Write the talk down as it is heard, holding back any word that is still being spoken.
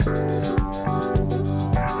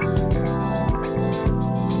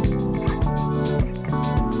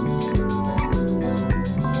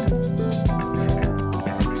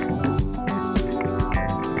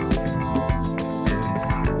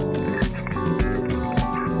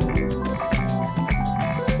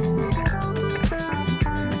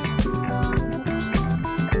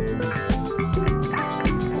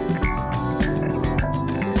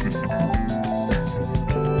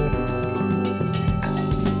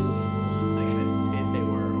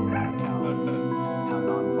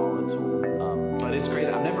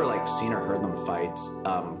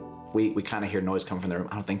We kind of hear noise coming from their room.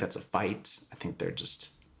 I don't think that's a fight. I think they're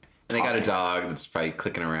just talking. They got a dog that's probably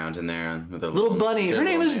clicking around in there with a little bunny. Her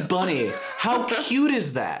name is Bunny. How cute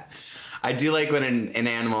is that? I do like when an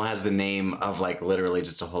animal has the name of like literally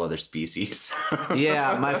just a whole other species.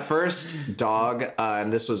 Yeah, my first dog,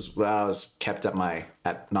 and this was when I was kept at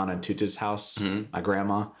Nana and Tutu's house, my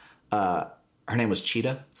grandma. Her name was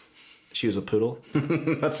Cheetah. She was a poodle.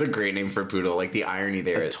 That's a great name for a poodle. Like the irony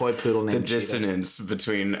there. A toy poodle named Cheetah. The dissonance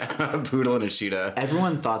between a poodle and a cheetah.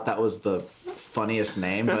 Everyone thought that was the funniest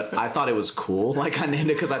name, but I thought it was cool. Like I named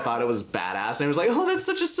it because I thought it was badass. And it was like, oh, that's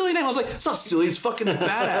such a silly name. I was like, it's not silly. It's fucking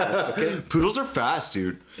badass. Okay? Poodles are fast,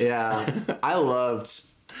 dude. Yeah. I loved,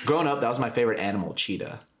 growing up, that was my favorite animal,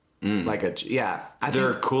 cheetah.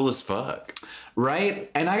 They're cool as fuck. Right?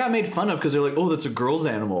 And I got made fun of because they're like, oh, that's a girl's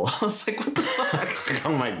animal. I was like, what the fuck?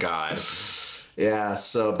 Oh my God. Yeah,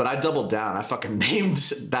 but I doubled down. I fucking named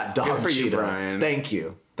that dog Good for Cheetah. You, Brian. Thank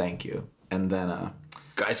you. And then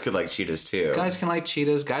guys could like cheetahs too. Guys can like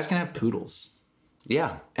cheetahs. Guys can have poodles.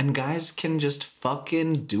 Yeah. And guys can just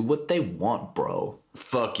fucking do what they want, bro.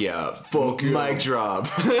 Fuck yeah. Fuck yeah. Mic drop.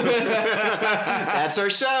 That's our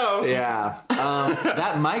show. Yeah.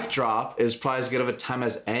 That mic drop is probably as good of a time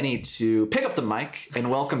as any to pick up the mic and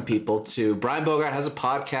welcome people to Brian Bogart Has a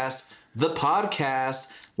Podcast, the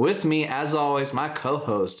podcast. With me, as always, my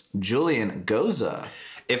co-host, Julian Goza.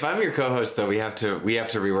 If I'm your co-host, though, we have to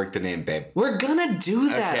rework the name, babe. We're gonna do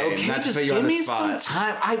that, okay? Just give me some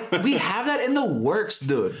time. We have that in the works,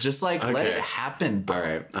 dude. Just like let it happen,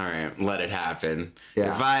 bro. All right, let it happen.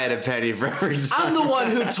 Yeah. If I had a penny for every time. I'm the one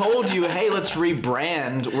who told you, hey, let's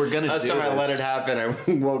rebrand. We're gonna do this. Last time I let it happen, I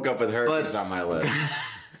woke up with herpes on my lip.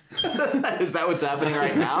 Is that what's happening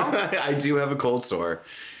right now? I do have a cold sore.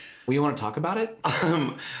 Well, you want to talk about it?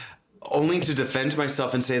 Only to defend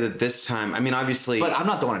myself and say that this time, I mean, obviously... But I'm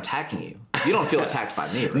not the one attacking you. You don't feel attacked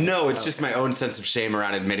by me, right? No, it's just my own sense of shame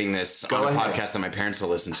around admitting this on a podcast that my parents will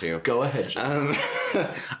listen to. Go ahead.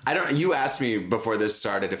 You asked me before this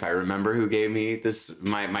started if I remember who gave me this,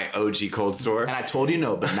 my OG cold sore. And I told you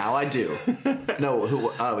no, but now I do. No,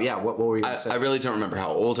 who? Oh, yeah, what were you going to say? I really don't remember how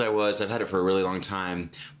old I was. I've had it for a really long time.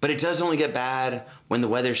 But it does only get bad when the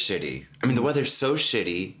weather's shitty. I mean, the weather's so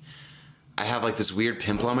shitty. I have like this weird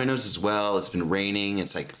pimple on my nose as well. It's been raining.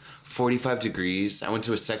 It's like 45 degrees. I went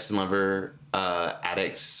to a Sex and Lover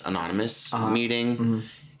Addicts Anonymous meeting. Mm-hmm.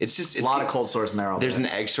 It's a lot of cold sores in there. There's an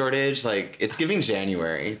egg shortage. Like it's giving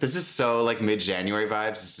January. This is so like mid-January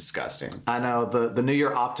vibes. It's disgusting. I know the New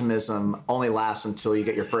Year optimism only lasts until you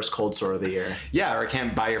get your first cold sore of the year. Yeah, or I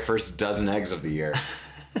can't buy your first dozen eggs of the year.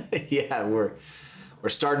 Yeah, we're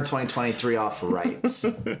starting 2023 off right,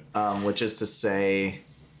 which is to say.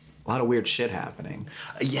 A lot of weird shit happening.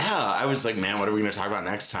 Yeah, I was like, man, what are we going to talk about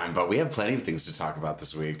next time? But we have plenty of things to talk about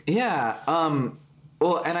this week. Yeah.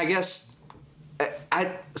 Well, and I guess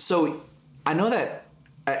so I know that,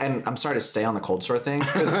 and I'm sorry to stay on the cold sore thing.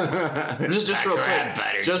 Just real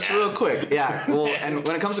quick. Real quick. Yeah. Well, and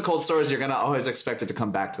when it comes to cold sores, you're gonna always expect it to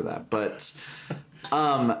come back to that. But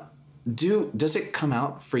does it come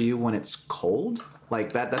out for you when it's cold?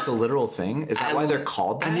 Like that's a literal thing? Is that why they're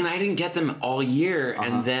called that? I mean, I didn't get them all year.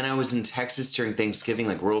 And then I was in Texas during Thanksgiving,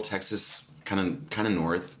 like rural Texas, kind of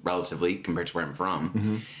north, relatively, compared to where I'm from.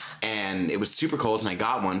 Mm-hmm. And it was super cold, and I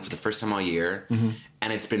got one for the first time all year. Mm-hmm.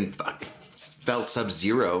 And it's been felt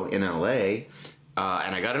sub-zero in LA.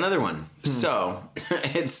 And I got another one. So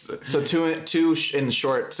it's... So two in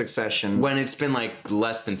short succession. When it's been like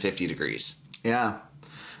less than 50 degrees. Yeah.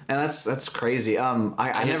 And that's crazy. I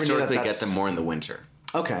never historically get them more in the winter.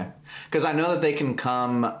 Okay, because I know that they can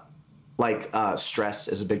come. Like stress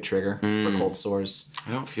is a big trigger for cold sores.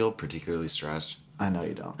 I don't feel particularly stressed. I know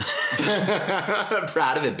you don't.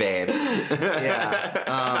 Proud of it, babe. Yeah,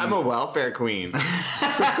 I'm a welfare queen.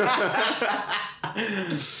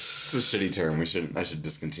 It's a shitty term. I should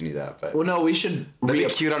discontinue that. But well, no, we should. That'd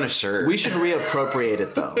be cute on a shirt. We should reappropriate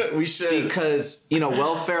it though. We should, because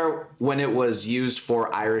welfare, when it was used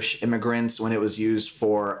for Irish immigrants, when it was used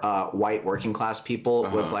for white working class people,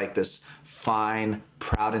 was like this fine,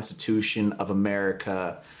 proud institution of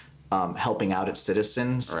America, helping out its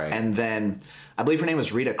citizens. Right. And then I believe her name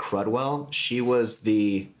was Rita Crudwell. She was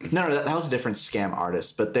no, that was a different scam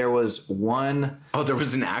artist. But there was one. Oh, there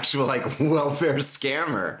was an actual welfare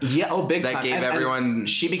scammer. Yeah. Oh, big time. That gave everyone. And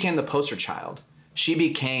she became the poster child. She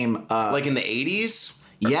became in the 80s.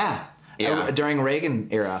 Yeah. Yeah. During Reagan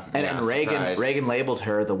era. And Reagan labeled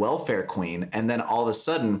her the welfare queen. And then all of a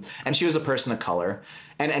sudden, and she was a person of color.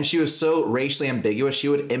 And she was so racially ambiguous.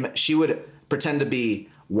 She would pretend to be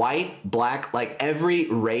white, black, like every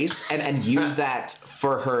race, and use that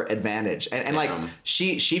for her advantage. And like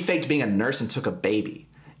she faked being a nurse and took a baby,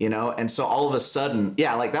 And so all of a sudden,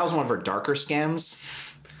 yeah, like that was one of her darker scams.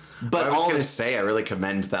 But I was going to say, I really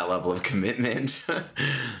commend that level of commitment.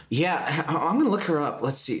 Yeah, I'm going to look her up.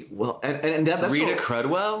 Let's see. Well, and that's Rita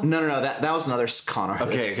Crudwell? No. That was another con artist.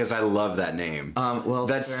 Okay, because I love that name.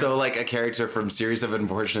 That's so like a character from Series of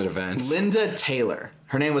Unfortunate Events. Linda Taylor.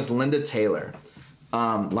 Her name was Linda Taylor.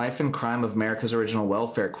 Life and Crime of America's Original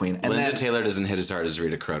Welfare Queen. And Linda Taylor doesn't hit as hard as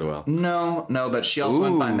Rita Crudwell. No, but she also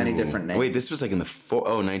went by many different names. Wait, this was like in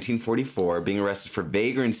 1944, being arrested for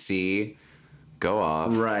vagrancy. Go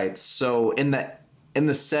off. Right. So in the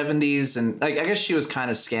 70s, and I guess she was kind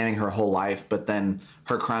of scamming her whole life, but then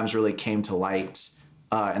her crimes really came to light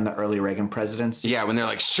in the early Reagan presidency. Yeah, when they're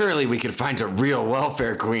like, surely we could find a real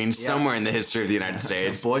welfare queen somewhere in the history of the United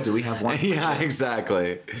States. Boy, do we have one. Yeah,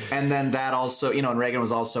 exactly. And then that also, and Reagan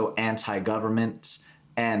was also anti-government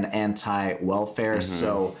and anti-welfare. Mm-hmm.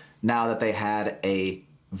 So now that they had a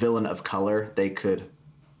villain of color, they could,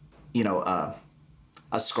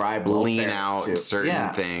 ascribe lean out to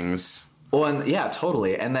certain things. Well, and yeah,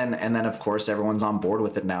 totally. And then of course everyone's on board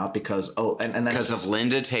with it now because of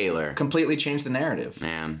Linda Taylor. Completely changed the narrative.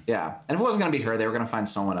 Man. Yeah. And if it wasn't going to be her, they were going to find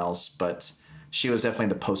someone else, but she was definitely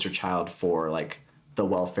the poster child for like the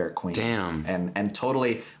welfare queen. Damn. And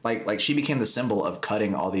totally like she became the symbol of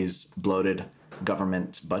cutting all these bloated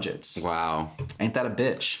government budgets. Wow. Ain't that a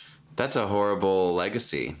bitch? That's a horrible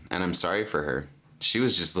legacy, and I'm sorry for her. She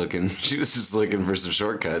was just looking for some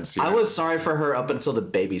shortcuts. I was sorry for her up until the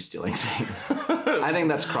baby stealing thing. I think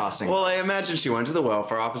that's crossing. Well, I imagine she went to the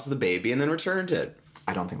welfare office of the baby and then returned it.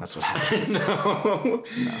 I don't think that's what happened. No.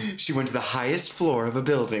 She went to the highest floor of a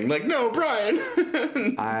building. Like, no, Brian.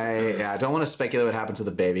 I don't want to speculate what happened to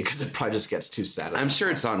the baby because it probably just gets too sad. I'm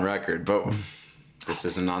sure it's on record, but this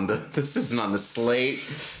isn't on the slate.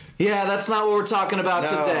 Yeah, that's not what we're talking about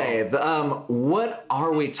today. What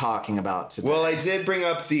are we talking about today? Well, I did bring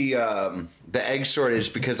up the egg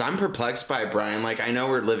shortage because I'm perplexed by it, Brian. Like, I know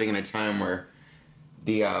we're living in a time where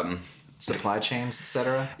the supply chains,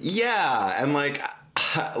 etc. Yeah, and like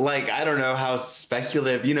I don't know how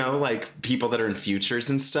speculative, like people that are in futures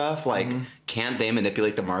and stuff, like can't they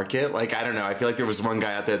manipulate the market? Like, I don't know. I feel like there was one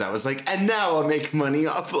guy out there that was like, and now I'll make money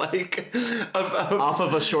off off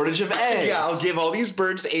of a shortage of eggs. Yeah, I'll give all these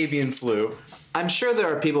birds avian flu. I'm sure there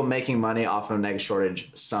are people making money off of an egg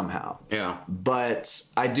shortage somehow. Yeah. But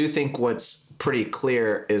I do think what's pretty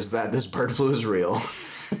clear is that this bird flu is real.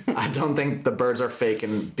 I don't think the birds are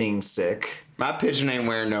faking being sick. My pigeon ain't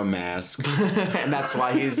wearing no mask. And that's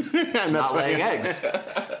why he's not laying eggs.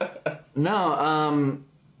 No,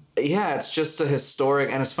 yeah, it's just a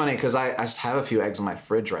historic, and it's funny because I just have a few eggs in my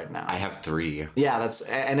fridge right now. I have 3. Yeah,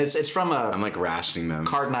 it's from I'm like rationing them.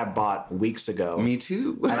 Carton I bought weeks ago. Me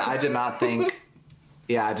too. And I did not think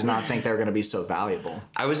they were going to be so valuable.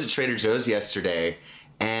 I was at Trader Joe's yesterday,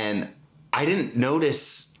 and I didn't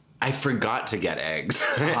notice. I forgot to get eggs,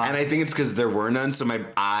 and I think it's because there were none, so my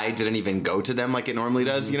eye didn't even go to them like it normally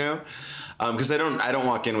does, because I don't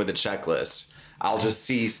walk in with a checklist. I'll just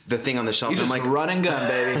see the thing on the shelf. You just I'm like, run and gun,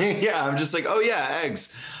 baby. Yeah, I'm just like, oh yeah,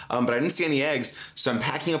 eggs. But I didn't see any eggs, so I'm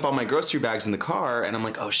packing up all my grocery bags in the car, and I'm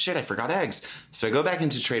like, oh shit, I forgot eggs. So I go back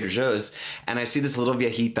into Trader Joe's, and I see this little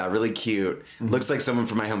viejita, really cute. Looks like someone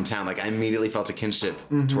from my hometown. Like, I immediately felt a kinship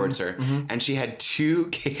towards her, and she had 2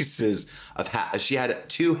 cases of she had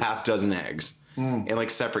 2 half-dozen eggs. In like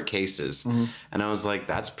separate cases, and I was like,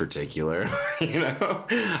 "That's particular,"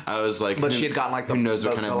 I was like, but she had gotten like who knows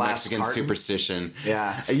what kind of Mexican carton? Superstition?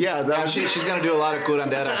 Yeah. She's gonna do a lot of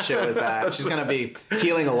curandera shit with that. She's gonna be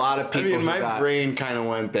healing a lot of people. I mean, my brain kind of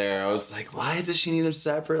went there. I was like, why does she need them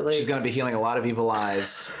separately? She's gonna be healing a lot of evil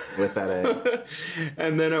eyes with that egg.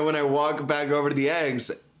 And then when I walk back over to the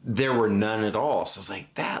eggs, there were none at all. So I was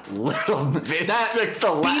like, that little bitch took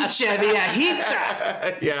the last.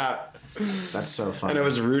 Yeah. That's so funny. And I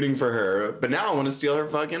was rooting for her, but now I want to steal her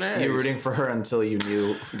fucking eggs. You were rooting for her until you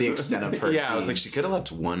knew the extent of her Yeah, deeds. I was like, she could have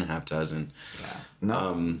left 1 half-dozen. Yeah.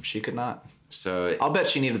 No, she could not. So I'll bet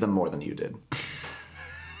she needed them more than you did.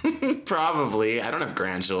 Probably. I don't have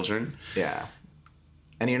grandchildren. Yeah.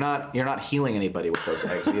 And you're not healing anybody with those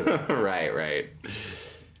eggs either. Right.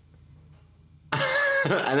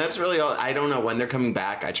 And that's really all. I don't know when they're coming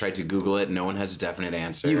back. I tried to Google it. No one has a definite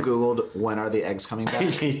answer. You Googled when are the eggs coming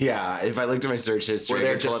back? Yeah. If I looked at my search history,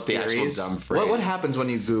 I could pull up the actual dumb phrase. What happens when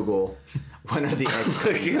you Google when are the eggs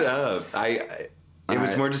coming back? Look it up. It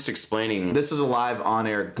was more just explaining. This is a live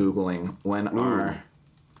on-air Googling. When are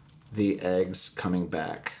the eggs coming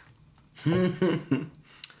back?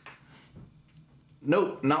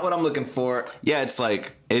 Nope, not what I'm looking for. Yeah, it's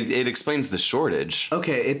like, it explains the shortage.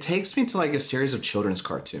 Okay, it takes me to like a series of children's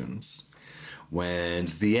cartoons.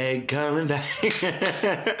 When's the egg coming back?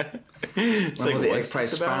 It's when will the egg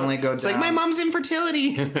price finally go down? It's like my mom's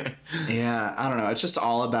infertility. Yeah, I don't know. It's just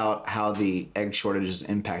all about how the egg shortage is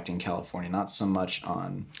impacting California, not so much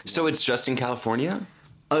on... So it's just in California?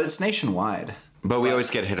 It's nationwide. But we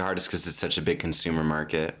always get hit hardest because it's such a big consumer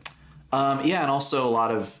market. Yeah, and also a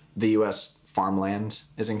lot of the U.S. farmland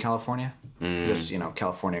is in California. Just,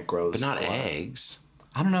 California grows... But not eggs.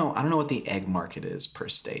 I don't know what the egg market is per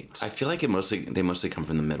state. I feel like they mostly come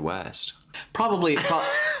from the Midwest. Probably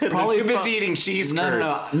too busy eating cheese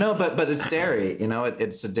curds. No, but it's dairy.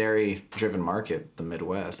 It's a dairy-driven market, the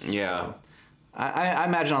Midwest. Yeah. So I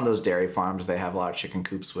imagine on those dairy farms they have a lot of chicken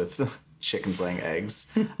coops with chickens laying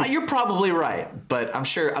eggs. You're probably right, but I'm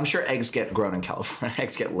sure eggs get grown in California.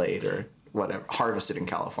 Eggs get laid or whatever, harvested in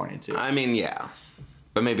California too. I mean, yeah,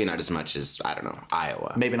 but maybe not as much as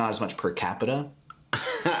Iowa. Maybe not as much per capita.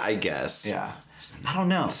 I guess. Yeah. I don't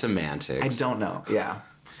know. Semantics. I don't know. Yeah.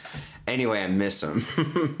 Anyway, I miss them.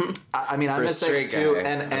 I miss eggs too.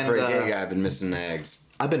 And for a gay guy, I've been missing eggs.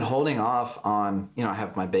 I've been holding off on, I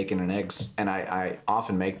have my bacon and eggs, and I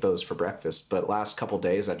often make those for breakfast. But last couple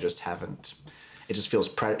days, I just haven't. It just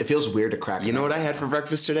feels it feels weird to crack. You know what I had for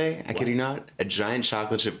breakfast today? I kid you not, a giant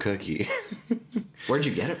chocolate chip cookie. Where'd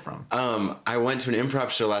you get it from? I went to an improv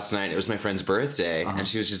show last night. It was my friend's birthday, and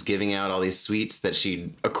she was just giving out all these sweets that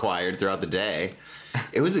she'd acquired throughout the day.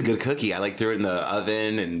 It was a good cookie. I threw it in the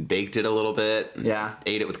oven and baked it a little bit. Yeah.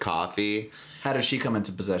 Ate it with coffee. How did she come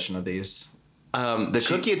into possession of these? The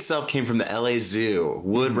cookie itself came from the LA Zoo.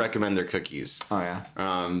 Would recommend their cookies. Oh yeah.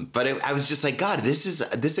 But I was just like, God,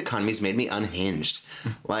 this economy's made me unhinged.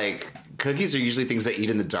 Like, cookies are usually things I eat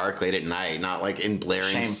in the dark late at night, not like in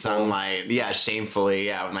blaring sunlight. Yeah, shamefully.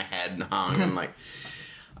 Yeah, with my head hung and like.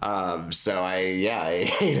 So I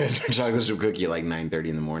ate a chocolate chip cookie at like 9:30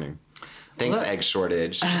 in the morning. Thanks, egg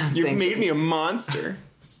shortage. You made me a monster.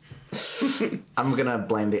 I'm gonna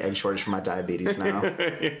blame the egg shortage for my diabetes now.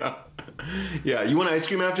 Yeah, you want ice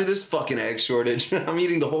cream after this? Fucking egg shortage. I'm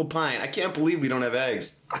eating the whole pint. I can't believe we don't have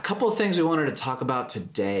eggs. A couple of things we wanted to talk about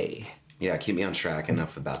today. Yeah, keep me on track.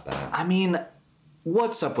 Enough about that. I mean,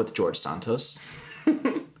 what's up with George Santos?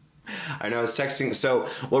 I know, I was texting. So,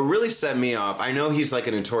 what really set me off, I know he's like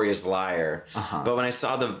a notorious liar, but when I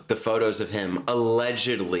saw the photos of him,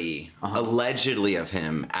 allegedly of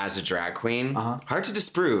him as a drag queen, hard to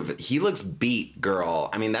disprove. He looks beat, girl.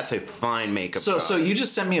 I mean, that's a fine makeup job. So you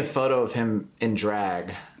just sent me a photo of him in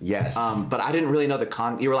drag. Yes. But I didn't really know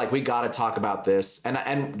you were like, we got to talk about this.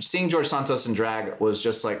 And seeing George Santos in drag was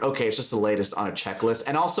just like, okay, it's just the latest on a checklist.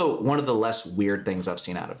 And also one of the less weird things I've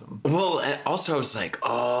seen out of him. Well, and also I was like,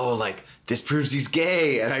 oh, like, this proves he's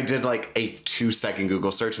gay. And I did like a 2-second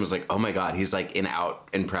Google search and was like, oh my God, he's like an out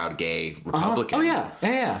and proud gay Republican. Oh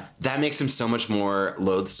yeah. That makes him so much more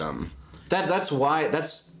loathsome. That's why,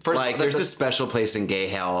 first, like, there's a special place in gay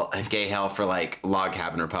hell for like log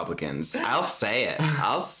cabin Republicans. I'll say it.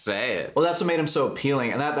 Well, that's what made him so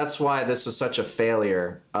appealing, and that's why this was such a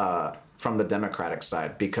failure from the Democratic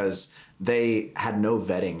side, because they had no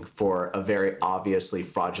vetting for a very obviously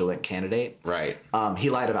fraudulent candidate. Right. He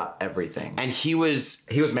lied about everything, and he was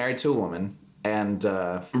married to a woman. And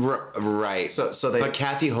right. So they. But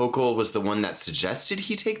Kathy Hochul was the one that suggested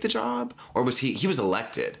he take the job, or was he was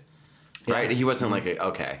elected? Right? Yeah. He wasn't like,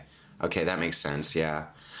 okay, that makes sense, yeah.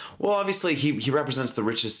 Well, obviously, he represents the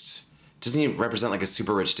richest... Doesn't he represent, like, a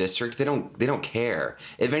super rich district? They don't care.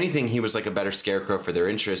 If anything, he was, like, a better scarecrow for their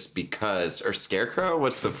interests because... Or scarecrow?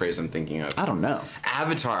 What's the phrase I'm thinking of? I don't know.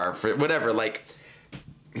 Avatar, for whatever, like...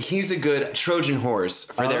 He's a good Trojan horse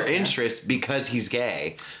for their interests because he's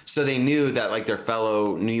gay. So they knew that, like, their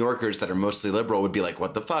fellow New Yorkers that are mostly liberal would be like,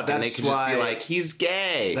 what the fuck? And they could just be like, he's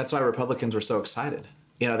gay. That's why Republicans were so excited.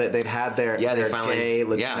 They'd had their gay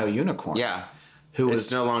Latino unicorn. Yeah.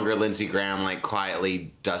 It's no longer Lindsey Graham, like,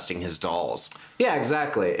 quietly dusting his dolls. Yeah,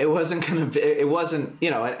 exactly. It wasn't,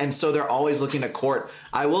 and so they're always looking to court.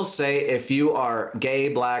 I will say, if you are gay,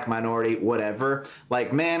 black, minority, whatever,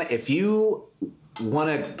 like, man, if you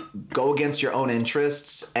want to go against your own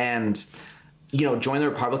interests and, you know, join the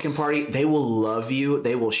Republican Party, they will love you.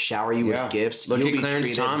 They will shower you with gifts. Look at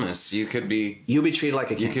Clarence Thomas. You'll be treated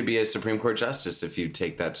like a king. You could be a Supreme Court justice if you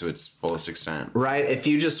take that to its fullest extent. Right. If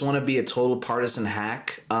you just want to be a total partisan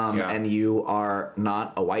hack, and you are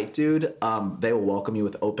not a white dude, they will welcome you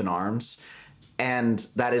with open arms. And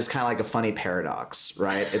that is kind of like a funny paradox,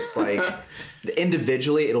 right? It's like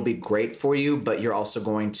individually it'll be great for you, but you're also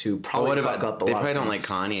going to probably fuck up a lot of things. They probably don't like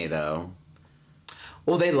Kanye though.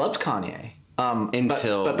 Well, they loved Kanye.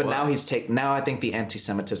 But now now I think the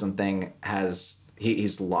anti-Semitism thing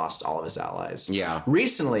he's lost all of his allies. Yeah.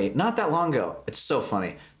 Recently, not that long ago, it's so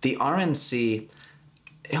funny. The RNC,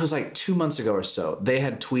 it was like 2 months ago or so, they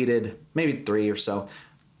had tweeted, maybe 3 or so.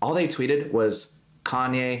 All they tweeted was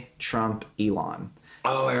Kanye, Trump, Elon.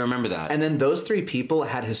 Oh, I remember that. And then those 3 people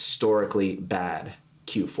had historically bad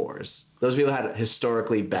Q4s. Those people had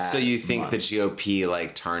historically bad. So you think months. the GOP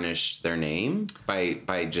like tarnished their name by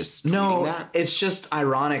just tweeting no? That? It's just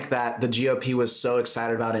ironic that the GOP was so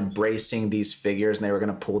excited about embracing these figures, and they were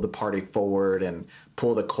going to pull the party forward and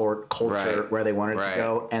pull the culture where they wanted to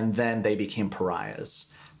go, and then they became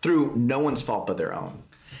pariahs through no one's fault but their own.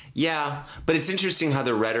 Yeah, but it's interesting how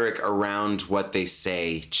the rhetoric around what they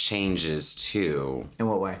say changes too. In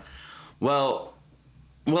what way? Well,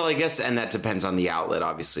 I guess, and that depends on the outlet,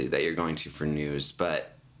 obviously, that you're going to for news.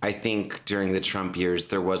 But I think during the Trump years,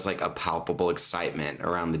 there was like a palpable excitement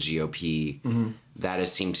around the GOP that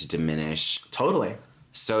has seemed to diminish. Totally.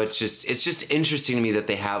 So it's just interesting to me that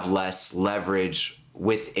they have less leverage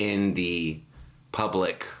within the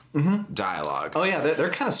public dialogue. Oh yeah, they're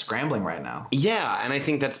kind of scrambling right now. Yeah, and I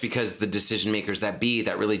think that's because the decision makers that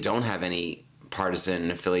really don't have any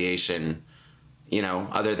partisan affiliation, you know,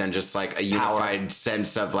 other than just like a unified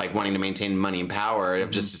sense of like wanting to maintain money and power,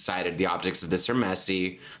 have just decided the optics of this are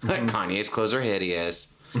messy. Like Kanye's clothes are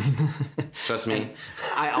hideous. Trust me.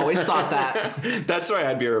 I always thought that. That's why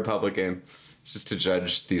I'd be a Republican. Just to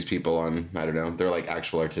judge these people on, I don't know, they're like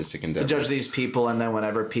actual artistic endeavors. To judge these people, and then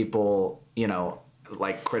whenever people, you know,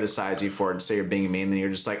 like criticize you for it, say you're being mean, then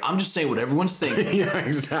you're just like, I'm just saying what everyone's thinking. Yeah,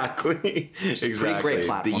 exactly. Exactly. Great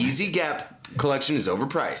platform. The Yeezy Gap collection is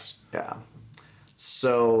overpriced. Yeah.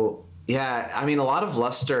 So, yeah, I mean, a lot of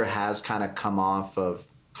luster has kind of come off of,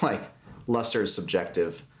 like, luster is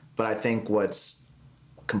subjective, but I think what's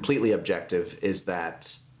completely objective is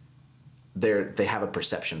that they have a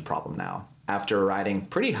perception problem now. After riding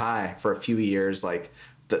pretty high for a few years, like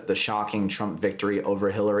the shocking Trump victory over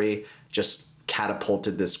Hillary just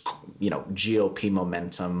catapulted this, you know, GOP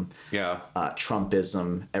momentum,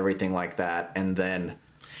 Trumpism, everything like that, and then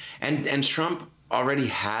and Trump already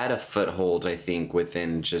had a foothold, I think,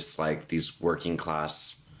 within just like these working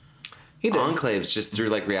class enclaves, just through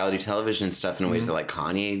like reality television and stuff in ways that like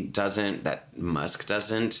Kanye doesn't, that Musk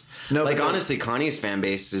doesn't. No, like honestly, Kanye's fan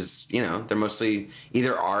base is, you know, they're mostly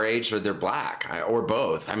either our age or they're black or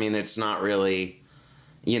both. I mean, it's not really,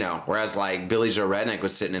 you know, whereas like Billy Joe Redneck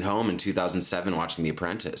was sitting at home in 2007 watching The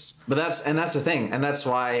Apprentice. But that's the thing, and that's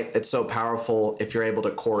why it's so powerful if you're able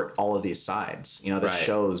to court all of these sides. You know, that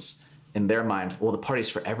shows in their mind, well, the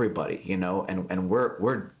party's for everybody, you know, and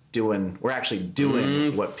we're actually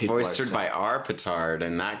doing what people are saying. Foisted by our petard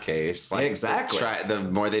in that case. Like, exactly. The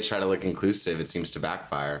more they try to look inclusive, it seems to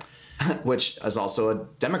backfire. Which is also a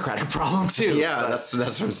Democratic problem too. Yeah, that's what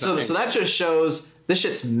I'm saying. So that just shows this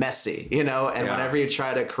shit's messy, you know. And whenever you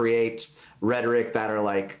try to create rhetoric that are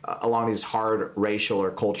like along these hard racial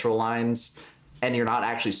or cultural lines, and you're not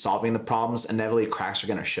actually solving the problems, inevitably cracks are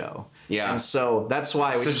going to show. Yeah. And so that's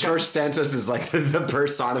why George Santos is like the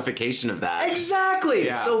personification of that. Exactly.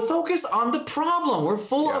 Yeah. So focus on the problem. We're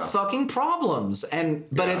full of fucking problems.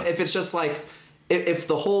 But if it's just like, if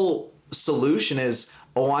the whole solution is,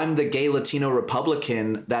 oh, I'm the gay Latino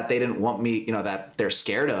Republican that they didn't want me, you know, that they're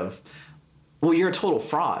scared of, well, you're a total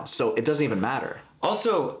fraud. So it doesn't even matter.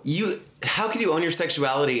 Also, how could you own your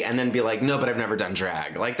sexuality and then be like, no, but I've never done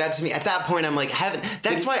drag? Like, that to me, at that point, I'm like,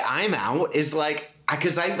 that's why I'm out, is like,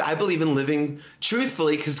 because I believe in living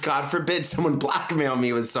truthfully, because God forbid someone blackmail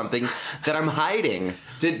me with something that I'm hiding.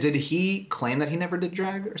 Did he claim that he never did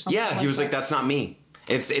drag or something? Yeah, he was like, that's not me.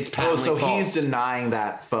 It's patently false. He's denying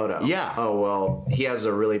that photo. Yeah. Oh, well, he has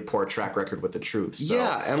a really poor track record with the truth. So.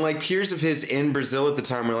 Yeah, and like peers of his in Brazil at the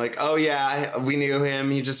time were like, oh yeah, we knew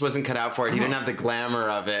him. He just wasn't cut out for it. He didn't have the glamour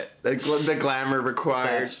of it. The glamour required.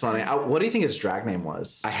 That's funny. What do you think his drag name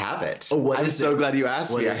was? I have it. Oh, I'm so glad you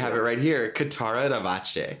asked me. I have it right here. Katara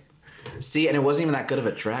Ravache. See, and it wasn't even that good of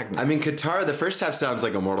a drag name. I mean, Katara, the first half sounds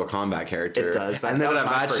like a Mortal Kombat character. It does. And then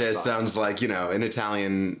Ravache sounds like, an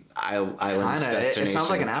Italian island destination. It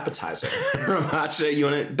sounds like an appetizer. Ravache, you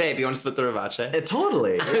want to split the Ravache?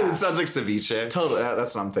 Totally. Yeah. It sounds like ceviche. Totally.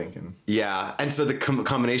 That's what I'm thinking. Yeah. And so the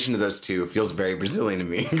combination of those two feels very Brazilian to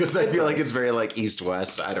me because I feel like it's very like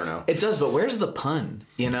East-West. I don't know. It does, but where's the pun?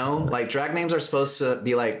 Like drag names are supposed to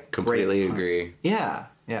be like completely agree. Yeah.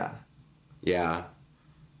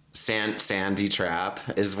 Sandy Trap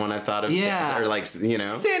is one I've thought of. Yeah. Or like,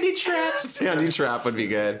 Sandy Trap. Sandy Trap would be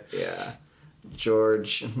good. Yeah.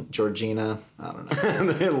 Georgina. I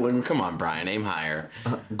don't know. Come on, Brian. Aim higher.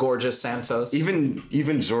 Gorgeous Santos.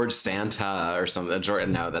 Even George Santa or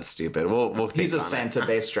something. No, that's stupid. We'll He's a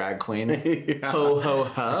Santa-based drag queen. Yeah. Ho, ho,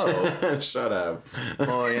 ho. Shut up.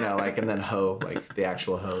 Well, and then ho, like the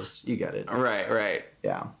actual hose. You get it. Right.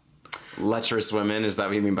 Yeah. Lecherous women, is that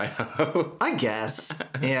what you mean by ho? I guess.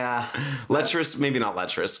 Yeah. Lecherous, maybe not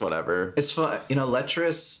lecherous, whatever. It's fun.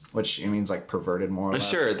 Lecherous, which means like perverted more or less.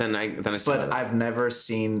 Sure, then I see. But I've never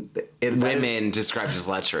seen women described as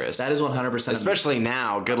lecherous. That is 100%. Especially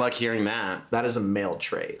now. Good luck hearing that. That is a male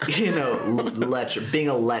trait. Lecher. Being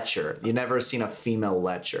a lecher. You never seen a female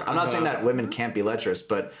lecher. I'm not saying that women can't be lecherous,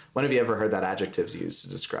 but when have you ever heard that adjectives used to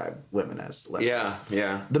describe women as lecherous?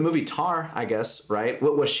 Yeah. The movie Tar, I guess, right?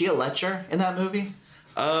 Was she a lecher in that movie?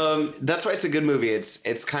 That's why it's a good movie.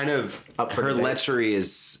 It's kind of her lechery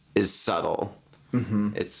is subtle. Mm-hmm.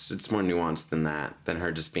 It's more nuanced than that, than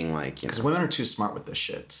her just being like, because women are too smart with this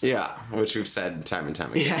shit. Yeah, which we've said time and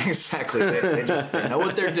time again. Yeah, exactly. They know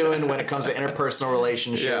what they're doing when it comes to interpersonal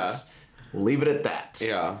relationships. Yeah. Leave it at that.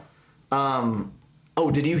 Yeah.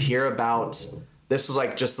 Did you hear about, this was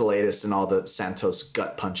like just the latest in all the Santos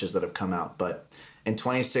gut punches that have come out, but in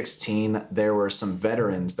 2016, there were some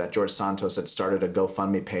veterans that George Santos had started a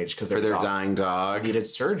GoFundMe page because their dying dog needed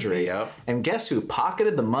surgery. Yep. And guess who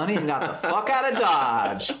pocketed the money and got the fuck out of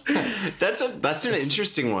Dodge? That's an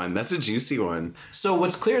interesting one. That's a juicy one. So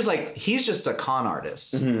what's clear is like he's just a con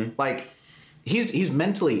artist. Mm-hmm. Like he's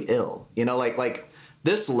mentally ill. Like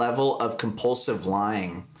this level of compulsive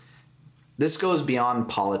lying. This goes beyond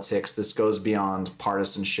politics. This goes beyond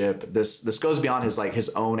partisanship. This goes beyond his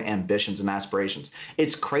own ambitions and aspirations.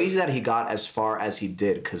 It's crazy that he got as far as he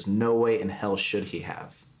did, because no way in hell should he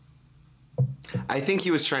have. I think he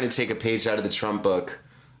was trying to take a page out of the Trump book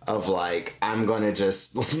of like, I'm going to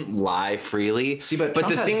just lie freely. See, but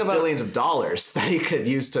Trump has billions of dollars that he could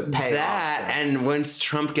use to pay that. Off. And once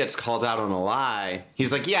Trump gets called out on a lie,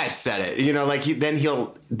 he's like, yeah, I said it. Like then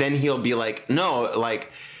he'll be like, no,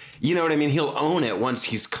 like. You know what I mean? He'll own it once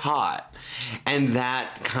he's caught. And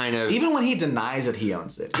that kind of... Even when he denies it, he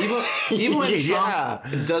owns it. Even when Trump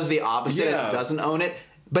does the opposite and doesn't own it.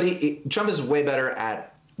 But Trump is way better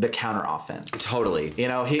at the counter offense. Totally.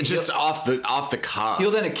 Just off the cuff.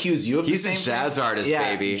 He'll then accuse you of the same thing. He's a jazz artist,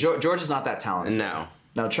 baby. George is not that talented.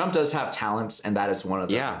 No, Trump does have talents, and that is one of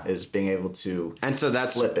them, is being able to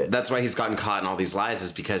flip it. That's why he's gotten caught in all these lies,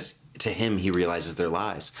 is because to him, he realizes they're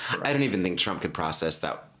lies. Right. I don't even think Trump could process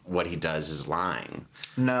that what he does is lying.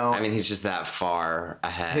 No. I mean, he's just that far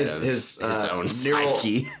ahead of his own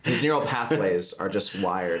psyche. His neural pathways are just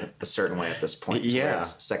wired a certain way at this point. Yeah.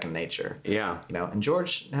 It's second nature. Yeah. And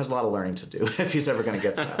George has a lot of learning to do if he's ever going to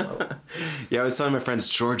get to that level. Yeah, I was telling my friends,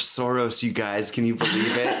 George Soros, you guys, can you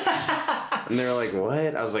believe it? And they were like,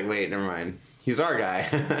 what? I was like, wait, never mind. He's our guy.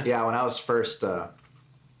 Yeah, when I was first...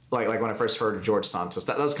 Like when I first heard of George Santos,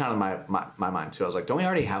 that was kind of my mind too. I was like, don't we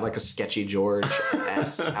already have like a sketchy George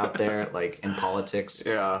S out there, like in politics?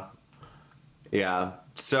 Yeah.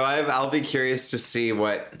 So I'll be curious to see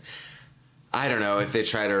what, I don't know if they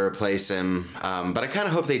try to replace him, but I kind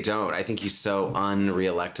of hope they don't. I think he's so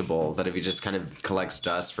unreelectable that if he just kind of collects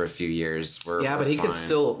dust for a few years, we're but he fine. could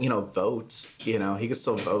still vote. He could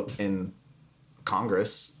still vote in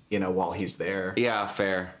Congress. While he's there. Yeah,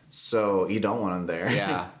 fair. So you don't want him there.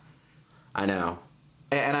 Yeah. I know.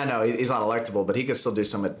 And I know he's not electable, but he could still do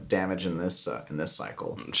some damage in this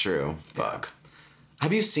cycle. True. Fuck.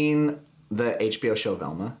 Have you seen the HBO show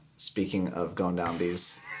Velma? Speaking of going down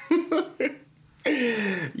these...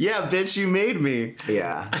 Yeah, bitch, you made me.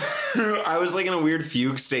 Yeah. I was like in a weird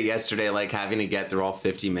fugue state yesterday, like having to get through all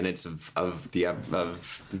 50 minutes of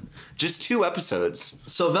just 2 episodes.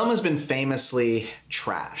 So Velma's been famously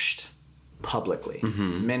trashed publicly.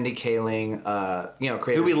 Mm-hmm. Mindy Kaling,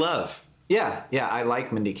 creator... Who we love. Yeah, I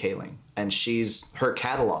like Mindy Kaling, and her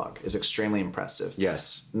catalog is extremely impressive.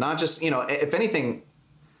 Yes. Not just, if anything,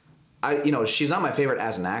 she's not my favorite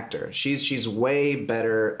as an actor. She's way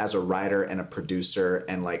better as a writer and a producer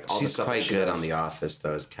and like all the stuff. She's quite good on The Office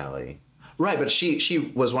though, as Kelly. Right, but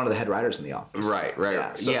she was one of the head writers in The Office. Right.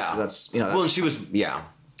 Yeah. So that's well, she was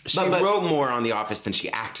She wrote more on The Office than she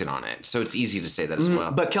acted on it, so it's easy to say that as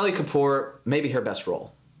well. But Kelly Kapoor, maybe her best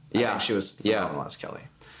role. I think she was phenomenal as Kelly.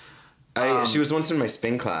 She was once in my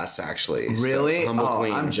spin class, actually. Really? So, Humble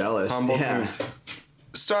Queen. I'm jealous. Humble Queen.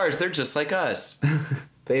 Stars, they're just like us.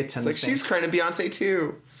 They attend it's like she's crying to Beyonce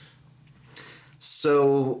too.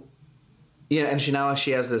 So, and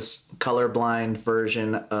she has this colorblind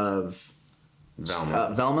version of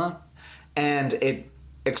Velma, and it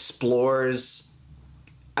explores.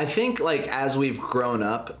 I think, like, as we've grown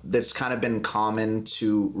up, that's kind of been common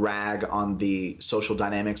to rag on the social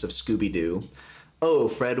dynamics of Scooby-Doo. Oh,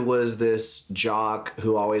 Fred was this jock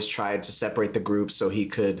who always tried to separate the group so he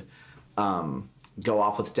could go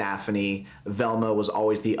off with Daphne. Velma was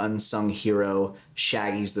always the unsung hero.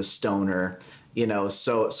 Shaggy's the stoner.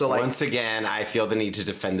 So like, once again, I feel the need to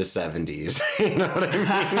defend the 70s. You know what I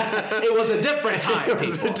mean? It was a different time. It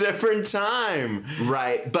was a different time,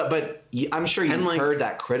 right? But I'm sure you've heard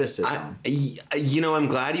that criticism. I'm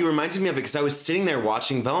glad you reminded me of it, because I was sitting there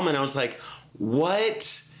watching Velma and I was like,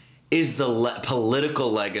 what is the political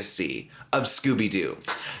legacy of Scooby-Doo?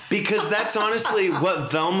 Because that's honestly what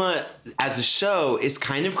Velma as a show is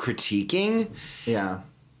kind of critiquing. Yeah.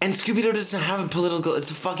 And Scooby-Doo doesn't have a political... It's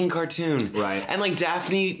a fucking cartoon. Right. And, like,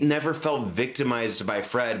 Daphne never felt victimized by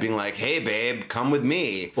Fred being like, hey, babe, come with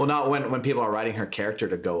me. Well, not when people are writing her character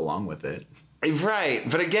to go along with it. Right.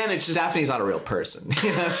 But again, it's just... Daphne's not a real person.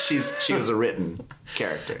 She was a written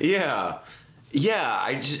character. Yeah. Yeah.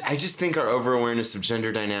 I just think our over-awareness of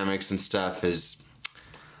gender dynamics and stuff is...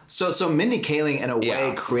 So Mindy Kaling, in a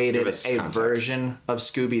way, created a context. version of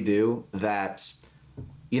Scooby-Doo that...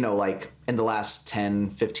 like in the last 10,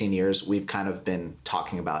 15 years, we've kind of been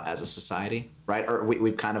talking about as a society, right? Or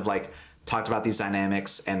we've kind of like talked about these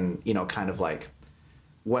dynamics and, kind of like,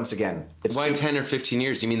 once again, it's... Why 10 or 15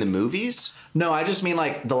 years? You mean the movies? No, I just mean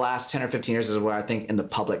like the last 10 or 15 years is where I think in the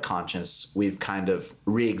public conscience, we've kind of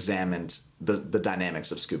re-examined the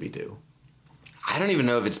dynamics of Scooby-Doo. I don't even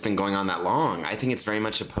know if it's been going on that long. I think it's very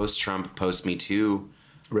much a post-Trump, post-Me Too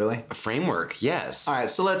Really? framework, yes. All right,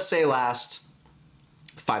 so let's say last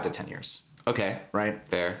 5 to 10 years. Okay. Right?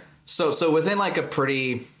 Fair. So within like a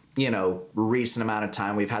pretty, recent amount of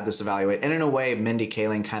time, we've had this evaluate. And in a way, Mindy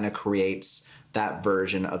Kaling kind of creates that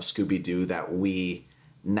version of Scooby-Doo that we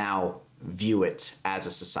now view it as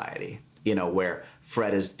a society, where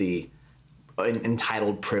Fred is the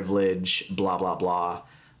entitled privilege, blah, blah, blah.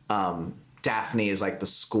 Daphne is like the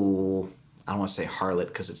school, I don't want to say harlot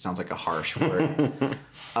because it sounds like a harsh word.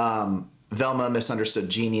 Velma, misunderstood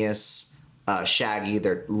genius. Shaggy,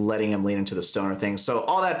 they're letting him lean into the stoner thing. So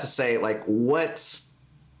all that to say, like, what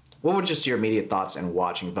were just your immediate thoughts in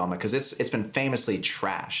watching Velma? Because it's been famously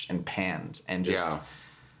trashed and panned and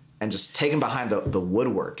just taken behind the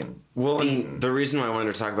woodwork and beaten. And the reason why I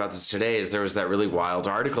wanted to talk about this today is there was that really wild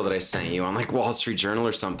article that I sent you on like Wall Street Journal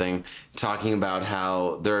or something, talking about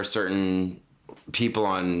how there are certain people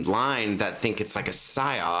online that think it's like a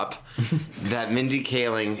psyop that Mindy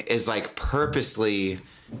Kaling is like purposely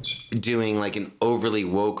doing like an overly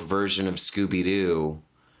woke version of Scooby-Doo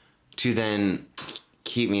to then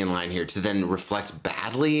keep me in line here, to then reflect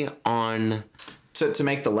badly on... To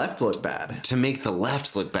make the left look bad. To make the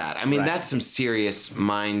left look bad. I mean, Right. That's some serious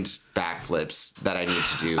mind backflips that I need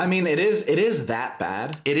to do. I mean, it is that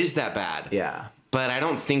bad. It is that bad. Yeah. But I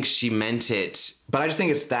don't think she meant it. But I just think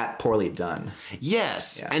it's that poorly done.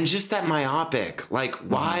 Yes. Yeah. And just that myopic. Like,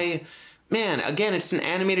 why... Man, again, it's an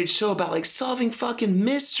animated show about like solving fucking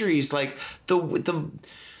mysteries. Like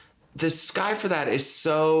the sky for that is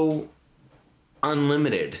so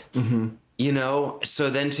unlimited, So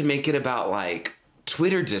then to make it about like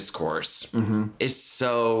Twitter discourse is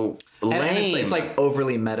so lame. And it's like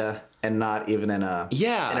overly meta and not even in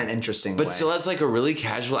an interesting way. But still has like a really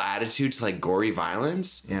casual attitude to like gory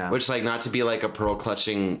violence. Yeah. Which like not to be like a pearl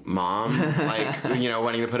clutching mom, like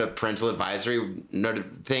wanting to put a parental advisory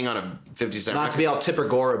thing on a 50 Cent not record. to be all Tipper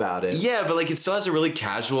Gore about it. Yeah, but like it still has a really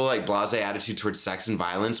casual, like blasé attitude towards sex and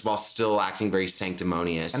violence while still acting very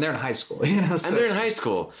sanctimonious. And they're in high school, So and they're in high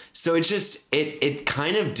school. So it just it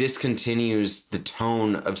kind of discontinues the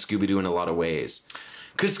tone of Scooby-Doo in a lot of ways.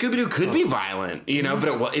 Because Scooby-Doo could be violent,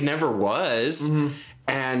 but it never was.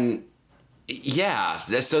 And yeah,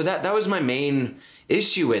 so that was my main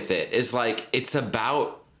issue with it, is like it's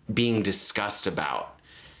about being discussed about,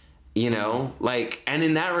 like, and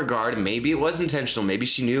in that regard, maybe it was intentional, maybe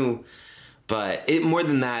she knew, But more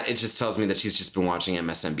than that, it just tells me that she's just been watching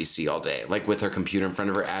MSNBC all day, like with her computer in front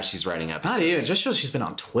of her as she's writing episodes. Not even. It just shows she's been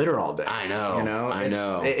on Twitter all day. I know. I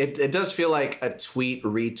know. It does feel like a tweet,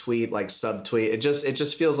 retweet, like subtweet. It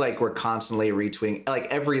just feels like we're constantly retweeting. Like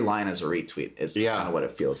every line is a retweet. Is kind of what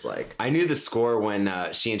it feels like. I knew the score when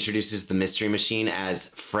she introduces the Mystery Machine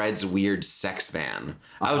as Fred's weird sex van.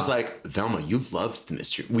 I was like, Velma, you loved the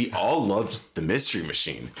mystery. We all loved the Mystery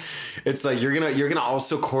Machine. It's like you're gonna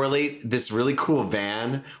also correlate this really cool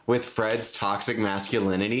van with Fred's toxic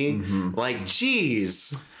masculinity. Like,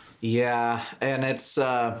 geez. Yeah, and it's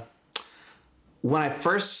when I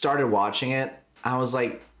first started watching it, I was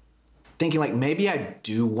like thinking like maybe I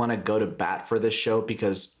do want to go to bat for this show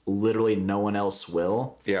because literally no one else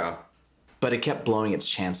will. Yeah. But it kept blowing its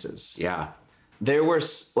chances. Yeah. There were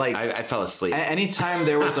like I fell asleep. Anytime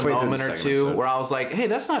there was a moment or two where I was like, hey,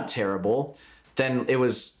 that's not terrible, then it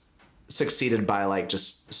was succeeded by like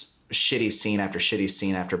just shitty scene after shitty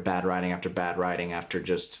scene after bad writing after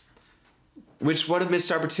just... Which, what a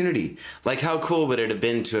missed opportunity. Like, how cool would it have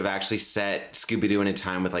been to have actually set Scooby-Doo in a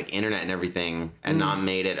time with like internet and everything and not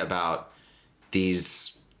made it about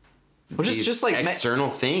these just like external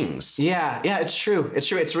things. Yeah, it's true.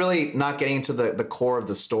 It's really not getting to the core of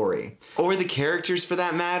the story. Or the characters for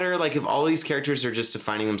that matter. Like, if all these characters are just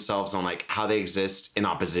defining themselves on like how they exist in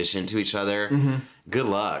opposition to each other, good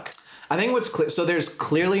luck. I think what's clear, so there's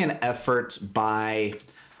clearly an effort by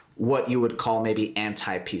what you would call maybe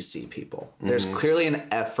anti-PC people. There's clearly an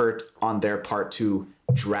effort on their part to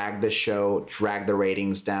drag the show, drag the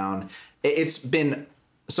ratings down. It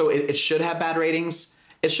should have bad ratings.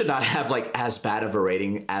 It should not have like as bad of a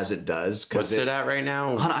rating as it does. What's it at right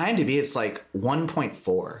now? On IMDb, it's like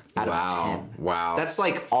 1.4 out of 10. Wow. That's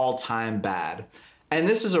like all time bad. And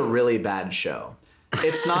this is a really bad show.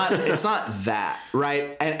 It's not that,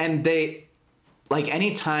 right? And they, like,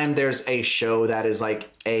 anytime there's a show that is like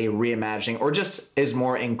a reimagining or just is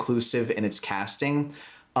more inclusive in its casting,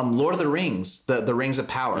 Lord of the Rings, the Rings of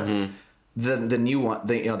Power, the new one,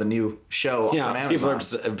 the new show from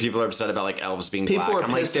Amazon. People are upset about like elves being black.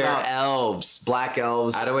 I'm like, they're elves, black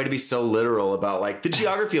elves. I don't want to be so literal about like the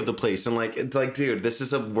geography of the place. And like, it's like, dude, this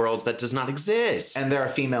is a world that does not exist. And there are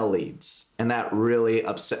female leads, and that really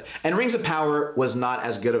upset. And Rings of Power was not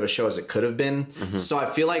as good of a show as it could have been. So I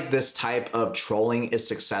feel like this type of trolling is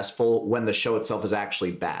successful when the show itself is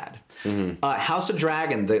actually bad. House of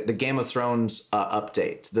Dragon, the Game of Thrones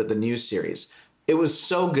update, the new series. It was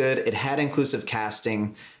so good. It had inclusive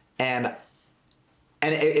casting, and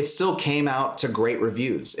it still came out to great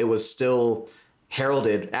reviews. It was still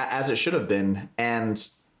heralded as it should have been, and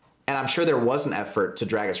I'm sure there was an effort to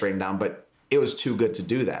drag its rating down, but it was too good to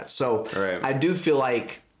do that. So I do feel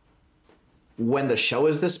like when the show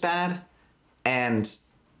is this bad, and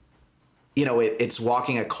it's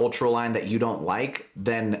walking a cultural line that you don't like,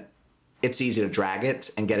 then it's easy to drag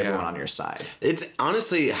it and get everyone on your side. It's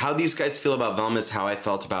honestly how these guys feel about Velma is how I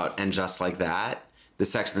felt about And Just Like That, the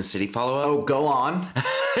Sex and the City follow-up. Oh, go on.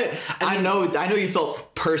 I know you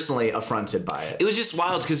felt personally affronted by it. It was just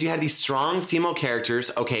wild because you had these strong female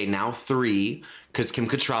characters. Okay, now 3 because Kim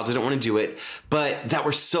Cattrall didn't want to do it, but that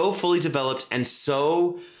were so fully developed and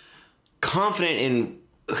so confident in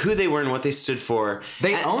who they were and what they stood for.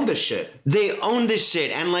 They owned this shit.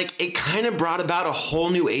 And like it kind of brought about a whole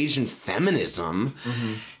new age in feminism.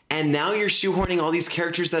 And now you're shoehorning all these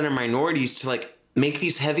characters that are minorities to like make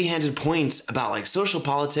these heavy-handed points about like social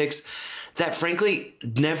politics that frankly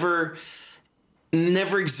never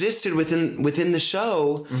existed within the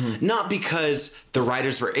show. Not because the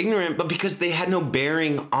writers were ignorant, but because they had no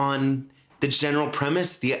bearing on the general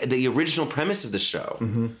premise, the original premise of the show.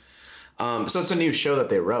 So it's a new show that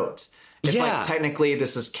they wrote. It's like technically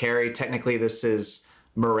this is Carrie, technically this is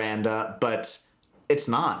Miranda, but it's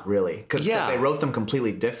not really because they wrote them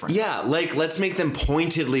completely different. Yeah, like let's make them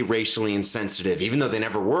pointedly racially insensitive, even though they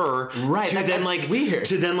never were. Right, that's weird.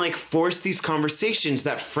 To then like force these conversations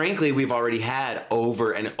that frankly we've already had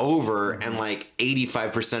over and over, and like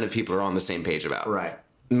 85% of people are on the same page about. Right.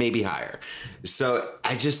 Maybe higher. So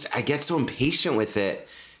I get so impatient with it,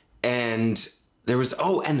 and there was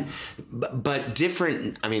but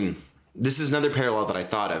different. I mean, this is another parallel that I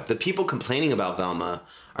thought of. The people complaining about Velma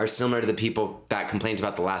are similar to the people that complained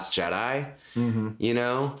about The Last Jedi. You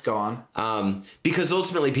know? Go on. Because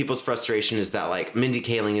ultimately people's frustration is that like Mindy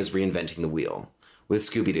Kaling is reinventing the wheel with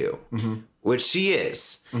Scooby-Doo, which she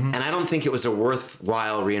is. And I don't think it was a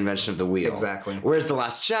worthwhile reinvention of the wheel. Exactly. Whereas The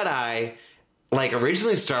Last Jedi, like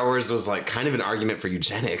originally Star Wars was like kind of an argument for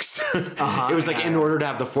eugenics. It was like in order to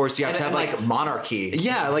have the Force, you have to have like monarchy.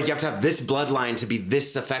 Yeah, like you have to have this bloodline to be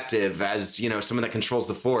this effective as, someone that controls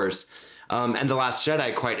the Force. And The Last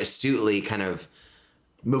Jedi quite astutely kind of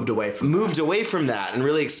moved away from that and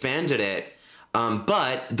really expanded it.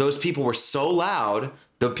 But those people were so loud.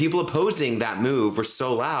 The people opposing that move were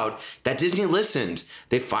so loud that Disney listened.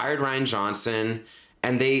 They fired Rian Johnson,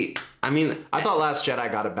 and I thought Last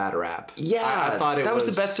Jedi got a bad rap. Yeah, I thought that was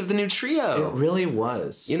the best of the new trio. It really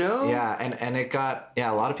was. You know? Yeah, and it got,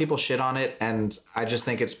 a lot of people shit on it, and I just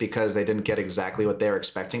think it's because they didn't get exactly what they were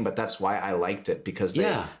expecting, but that's why I liked it, because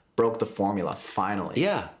they broke the formula, finally.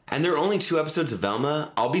 Yeah, and there are only 2 episodes of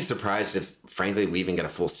Velma. I'll be surprised if, frankly, we even get a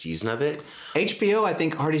full season of it. HBO, I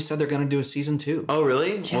think, already said they're going to do a season 2. Oh,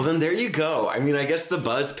 really? Yeah. Well, then there you go. I mean, I guess the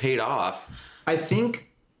buzz paid off. I think...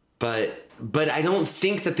 But I don't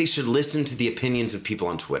think that they should listen to the opinions of people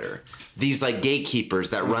on Twitter. These, like, gatekeepers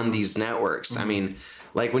that run these networks. I mean,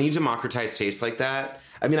 like, when you democratize taste like that...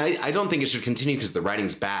 I mean, I don't think it should continue because the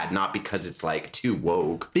writing's bad, not because it's, like, too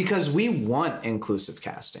woke. Because we want inclusive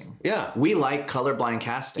casting. Yeah. We like colorblind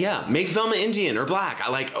casting. Yeah. Make Velma Indian or black.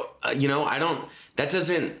 I like, I don't... That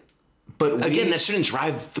doesn't... But again, that shouldn't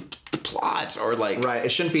drive the plot or, like... Right.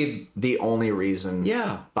 It shouldn't be the only reason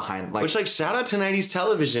behind... Which, like, shout out to 90s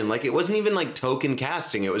television. Like, it wasn't even, like, token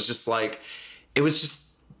casting. It was just, like... It was just...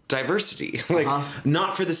 diversity, like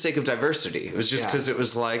not for the sake of diversity. It was just because it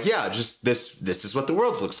was like, just this is what the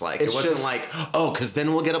world looks like. It wasn't just like, oh, because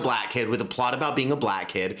then we'll get a black kid with a plot about being a black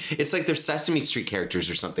kid. It's like they're Sesame Street characters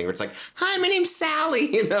or something where it's like, hi, my name's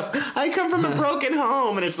Sally, I come from a broken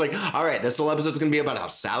home, and it's like, all right, this whole episode's gonna be about how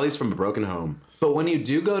Sally's from a broken home. But when you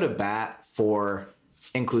do go to bat for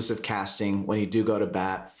inclusive casting, when you do go to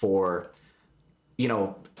bat for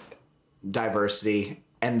diversity,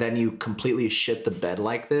 and then you completely shit the bed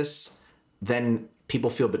like this, then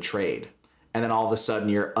people feel betrayed. And then all of a sudden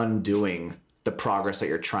you're undoing the progress that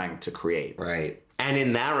you're trying to create. Right. And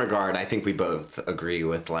in that regard, I think we both agree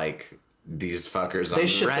with, like, these fuckers they on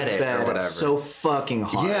shit Reddit the bed or whatever. So fucking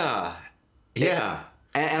hard. Yeah. Yeah.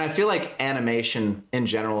 And I feel like animation in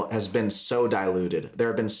general has been so diluted. There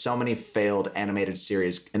have been so many failed animated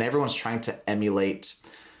series, and everyone's trying to emulate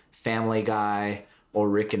Family Guy or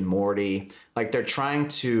Rick and Morty. Like, they're trying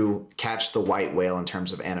to catch the white whale in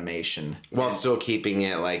terms of animation. While still keeping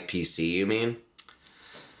it, like, PC, you mean?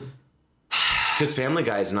 Because Family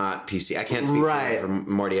Guy is not PC. I can't speak for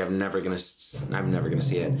Morty. I'm never gonna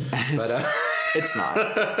see it. But it's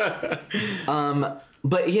not.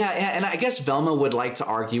 But yeah, and I guess Velma would like to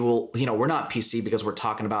argue, well, we're not PC because we're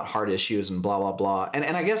talking about hard issues and blah blah blah.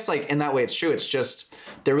 And I guess, like, in that way it's true. It's just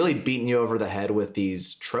they're really beating you over the head with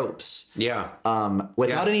these tropes. Yeah.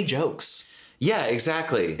 Without any jokes. Yeah,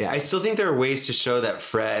 exactly. Yeah. I still think there are ways to show that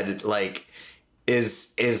Fred, like,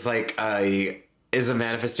 is a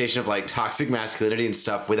manifestation of, like, toxic masculinity and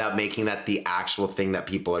stuff without making that the actual thing that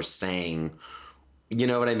people are saying. You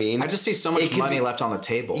know what I mean? I just see so much money left on the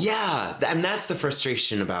table. Yeah, and that's the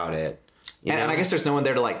frustration about it. And I guess there's no one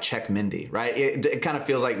there to, like, check Mindy, right? It kind of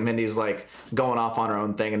feels like Mindy's, like, going off on her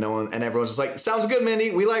own thing, and everyone's just like, sounds good,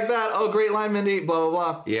 Mindy. We like that. Oh, great line, Mindy. Blah, blah,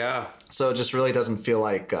 blah. Yeah. So it just really doesn't feel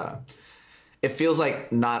like... it feels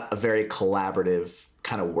like not a very collaborative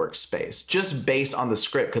kind of workspace, just based on the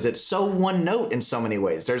script, because it's so one note in so many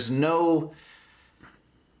ways. There's no...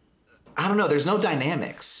 I don't know. There's no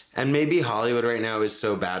dynamics. And maybe Hollywood right now is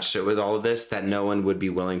so batshit with all of this that no one would be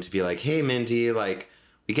willing to be like, hey, Mindy, like,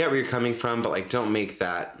 we get where you're coming from, but, like, don't make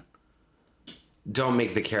the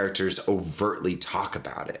characters overtly talk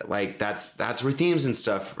about it. Like, that's where themes and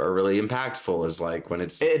stuff are really impactful, is, like, when it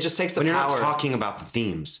just takes the power. When you're not talking about the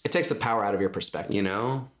themes. It takes the power out of your perspective.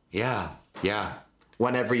 Yeah. Yeah.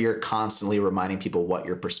 Whenever you're constantly reminding people what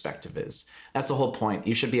your perspective is. That's the whole point.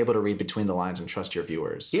 You should be able to read between the lines and trust your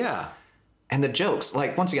viewers. Yeah. And the jokes,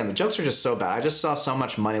 like, once again, the jokes are just so bad. I just saw so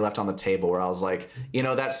much money left on the table where I was like,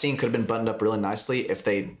 that scene could have been buttoned up really nicely if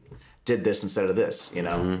they did this instead of this,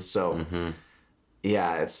 Mm-hmm. So, mm-hmm.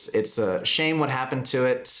 Yeah, it's a shame what happened to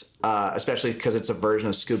it, especially because it's a version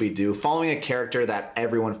of Scooby-Doo, following a character that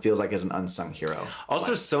everyone feels like is an unsung hero.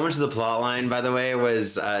 Also, so much of the plot line, by the way,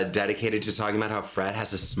 was dedicated to talking about how Fred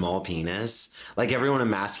has a small penis. Like, everyone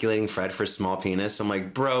emasculating Fred for a small penis. I'm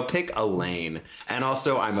like, bro, pick a lane. And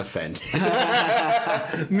also, I'm offended.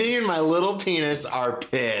 Me and my little penis are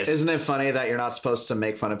pissed. Isn't it funny that you're not supposed to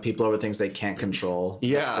make fun of people over things they can't control?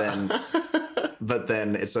 Yeah. But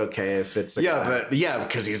then it's okay if it's a guy.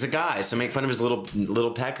 Because he's a guy, so make fun of his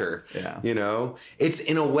little pecker. Yeah. It's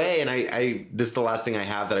in a way, and I this is the last thing I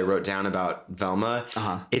have that I wrote down about Velma.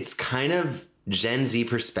 It's kind of Gen Z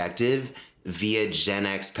perspective via Gen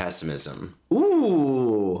X pessimism.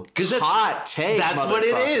 Ooh, because that's hot take. That's what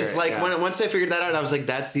it is. Like, once I figured that out, I was like,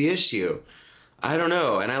 that's the issue. I don't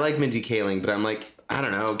know, and I like Mindy Kaling, but I'm like, I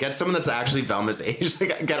don't know, get someone that's actually Velma's age,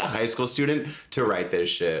 like get a high school student to write this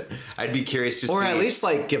shit. I'd be curious to see. Or at least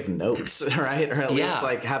like give notes, right? Or at least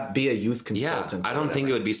like be a youth consultant. I don't think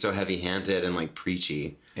it would be so heavy-handed and like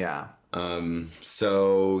preachy. Yeah.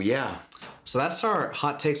 So yeah. So that's our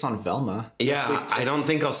hot takes on Velma. Yeah, I don't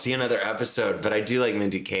think I'll see another episode, but I do like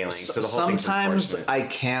Mindy Kaling. So the whole sometimes I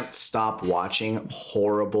can't stop watching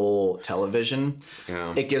horrible television.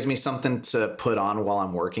 Yeah. It gives me something to put on while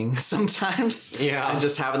I'm working sometimes. Yeah. And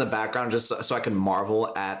just have in the background just so I can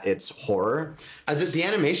marvel at its horror. The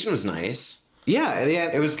animation was nice. Yeah,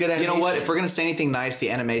 it was good animation. You know what? If we're going to say anything nice, the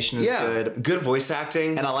animation is good. Good voice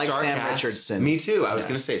acting. And I like Sam cast. Richardson. Me too. I was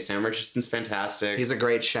going to say Sam Richardson's fantastic. He's a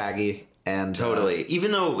great Shaggy. And totally.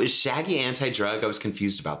 Even though is Shaggy anti-drug, I was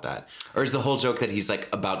confused about that. Or is the whole joke that he's like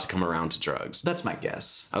about to come around to drugs? That's my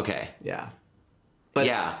guess. Okay. Yeah. But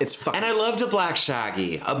it's fucking... And I loved a black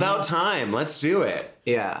Shaggy. About time. Let's do it.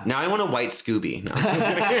 Yeah. Now I want a white Scooby. No.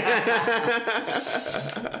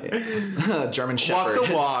 German Shepherd. Walk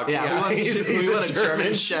the walk. Yeah. We want a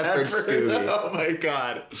German Shepherd Scooby. Oh my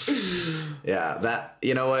God. Yeah. That,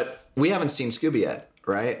 you know what? We haven't seen Scooby yet,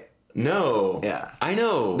 right? No. Yeah. I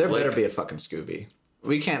know. There better be a fucking Scooby.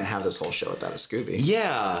 We can't have this whole show without a Scooby.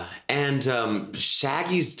 Yeah. And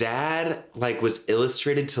Shaggy's dad like was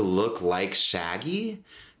illustrated to look like Shaggy.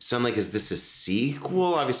 So I'm like, is this a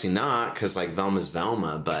sequel? Obviously not, because like Velma's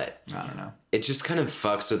Velma, but I don't know. It just kind of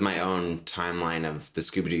fucks with my own timeline of the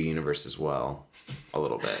Scooby-Doo universe as well. A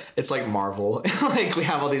little bit. It's like Marvel. Like we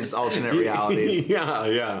have all these alternate realities.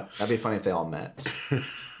 Yeah. That'd be funny if they all met.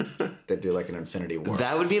 They'd do like an Infinity War.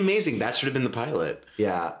 That would be amazing. That should have been the pilot.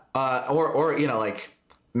 Yeah. Or you know, like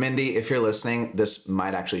Mindy, if you're listening, this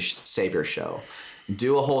might actually save your show.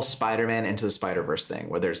 Do a whole Spider-Man Into the Spider-Verse thing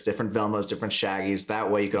where there's different Velmas, different Shaggys. That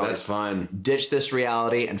way you could always ditch this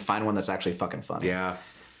reality and find one that's actually fucking funny. Yeah.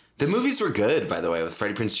 The movies were good, by the way, with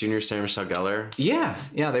Freddie Prinze Jr., Sarah Michelle Gellar. Yeah,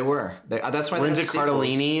 they were. That's why Linda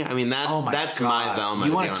Cardellini. I mean, that's my Velma.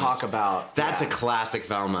 You want to talk about? That's a classic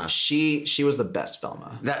Velma. She was the best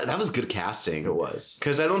Velma. That was good casting. It was,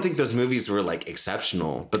 because I don't think those movies were like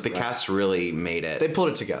exceptional, but the cast really made it. They pulled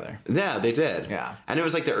it together. Yeah, they did. Yeah, and it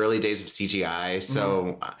was like the early days of CGI.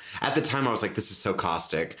 So at the time, I was like, "This is so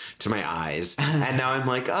caustic to my eyes," and now I'm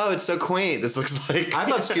like, "Oh, it's so quaint. This looks like." I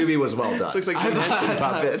thought Scooby was well done. This looks like Jim Henson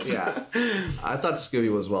puppets. Yeah. I thought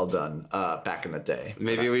Scooby was well done back in the day.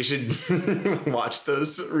 Maybe we should rewatch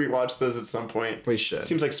those at some point. We should.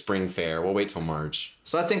 Seems like spring fair. We'll wait till March.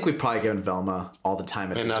 So I think we've probably given Velma all the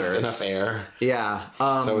time it deserves. Enough air. Yeah.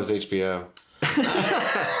 So is HBO.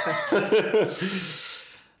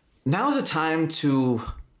 Now's the time to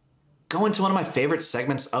go into one of my favorite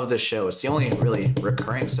segments of the show. It's the only really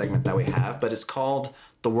recurring segment that we have, but it's called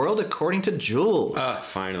The World According to Jules.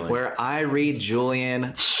 Finally. Where I read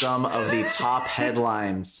Julian some of the top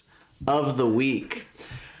headlines of the week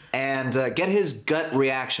and get his gut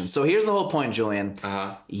reaction. So here's the whole point, Julian.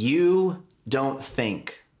 You don't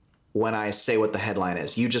think when I say what the headline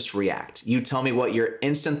is. You just react. You tell me what your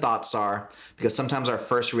instant thoughts are, because sometimes our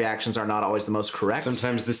first reactions are not always the most correct.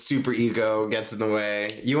 Sometimes the super ego gets in the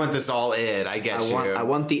way. You want this all id. I get you. I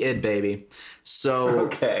want the id, baby. So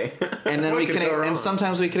okay. And then and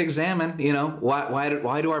sometimes we can examine, you know,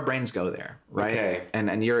 why do our brains go there, right? Okay.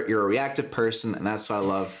 And you're a reactive person, and that's what I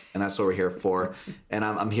love, and that's what we're here for. And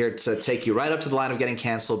I'm here to take you right up to the line of getting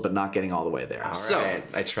canceled, but not getting all the way there. All right.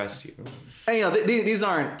 I trust you. And, you know, these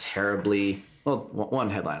aren't terribly. Well, one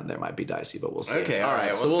headline there might be dicey, but we'll see. Okay, all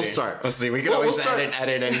right. So we'll start. We'll see. We can always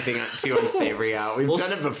edit anything too unsavory out. We've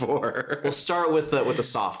done it before. We'll start with the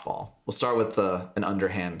softball. We'll start with an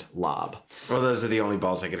underhand lob. Well, those are the only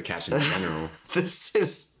balls I could catch in general. This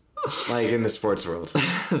is like in the sports world. I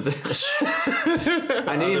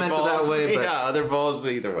knew you meant it that way, but yeah, other balls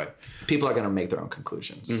either way. People are going to make their own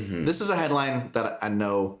conclusions. Mm-hmm. This is a headline that I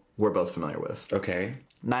know we're both familiar with. Okay.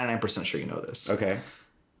 99% sure you know this. Okay.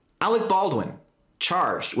 Alec Baldwin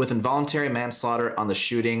charged with involuntary manslaughter on the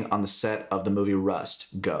shooting on the set of the movie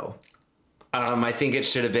Rust. Go. I think it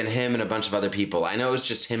should have been him and a bunch of other people. I know it was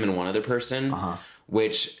just him and one other person,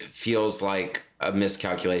 which feels like a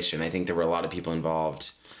miscalculation. I think there were a lot of people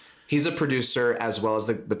involved. He's a producer as well as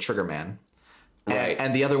the trigger man. Right.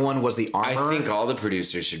 And the other one was the armor. I think all the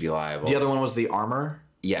producers should be liable. The other one was the armor.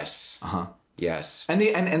 Yes. Yes.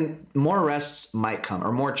 And more arrests might come,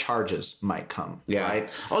 or more charges might come. Yeah. Right?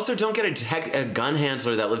 Also, don't get a gun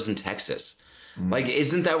handler that lives in Texas. Like,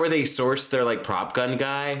 isn't that where they source their like prop gun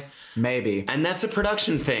guy? Maybe. And that's a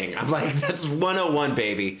production thing. I'm like, that's 101,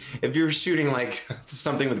 baby. If you're shooting like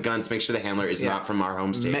something with guns, make sure the handler is not from our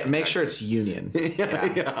home state. Make sure it's union.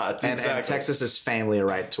 Yeah, and Texas is famously a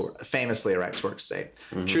right to work state.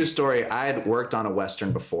 True story. I had worked on a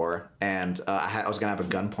Western before, and I was gonna have a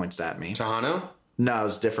gun pointed at me. Tejano? No, it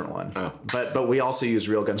was a different one. Oh. But we also use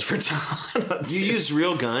real guns for Tejano. You use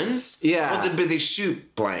real guns? Yeah. Well, but they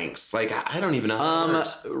shoot blanks. Like, I don't even know how that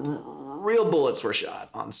works. Real bullets were shot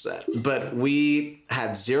on set, but we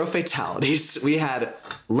had 0 fatalities. We had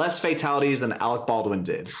less fatalities than Alec Baldwin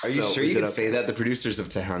did. Are you sure you can say that? The producers of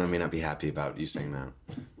Tejano may not be happy about you saying that.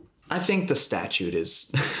 I think the statute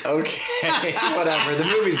is okay. Whatever. The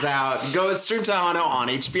movie's out. Go stream Tejano on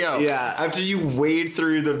HBO. Yeah. After you wade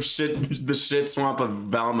through the shit swamp of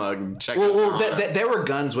Velma and check out Tejano. There were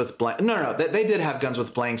guns with blanks. No. They did have guns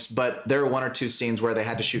with blanks, but there were 1 or 2 scenes where they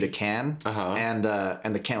had to shoot a can, and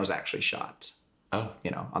the can was actually shot. Oh.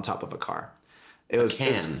 On top of a car. It was a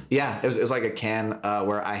can. It was like a can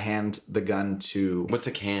where I hand the gun to. What's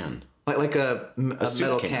a can? Like a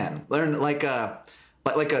metal can.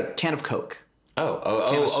 Like a can of Coke.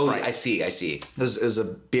 Oh, I see. It was a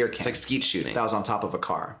beer can. It's like skeet shooting. That was on top of a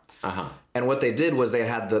car. Uh-huh. And what they did was they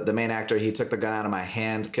had the main actor, he took the gun out of my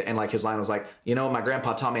hand, and like his line was like, my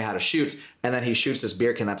grandpa taught me how to shoot, and then he shoots this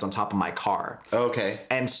beer can that's on top of my car. Okay.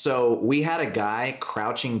 And so we had a guy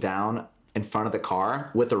crouching down in front of the car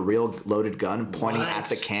with a real loaded gun pointing at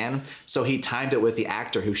the can. So he timed it with the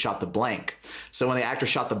actor who shot the blank. So when the actor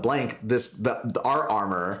shot the blank, our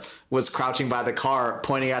armor was crouching by the car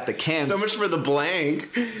pointing at the can. So much for the blank.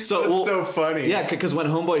 So That's so funny. Yeah, because when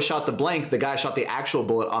Homeboy shot the blank, the guy shot the actual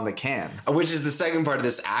bullet on the can. Which is the second part of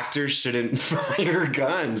this. Actors shouldn't fire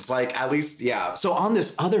guns. Like, at least, yeah. So on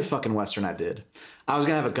this other fucking Western I did, I was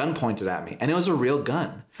gonna have a gun pointed at me, and it was a real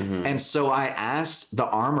gun. And so I asked the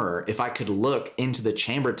armorer if I could look into the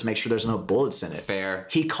chamber to make sure there's no bullets in it. Fair.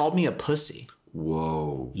 He called me a pussy.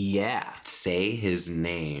 Whoa. Yeah. Say his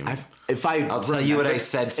name. I'll tell you what I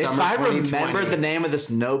said. Summer if I 2020. remembered the name of this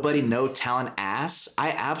nobody, no talent ass, I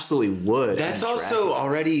absolutely would. That's also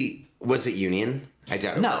already. Was it Union? I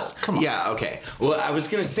doubt it was. Come on. Yeah, okay. Well, I was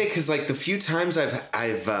gonna say, because like the few times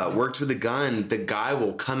I've worked with a gun, the guy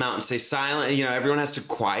will come out and say silent. Everyone has to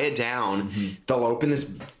quiet down. They'll open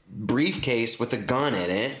this briefcase with a gun in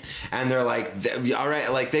it, and they're like, all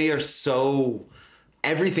right, like they are so.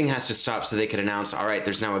 Everything has to stop so they can announce, all right,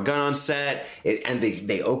 there's now a gun on set, and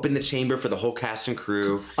they open the chamber for the whole cast and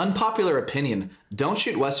crew. Unpopular opinion, don't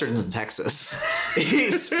shoot Westerns in Texas.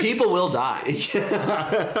 People will die.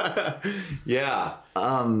 Yeah.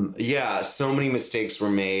 Yeah, so many mistakes were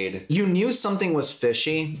made. You knew something was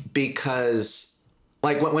fishy because,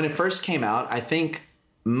 like, when it first came out, I think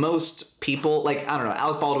most people, like, I don't know,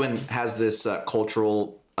 Alec Baldwin has this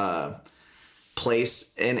cultural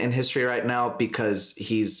place in history right now because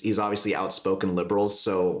he's obviously outspoken liberal,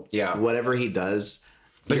 so whatever he does,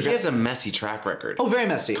 but he has a messy track record. Oh, very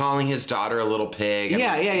messy. Calling his daughter a little pig.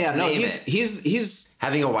 Yeah. No, he's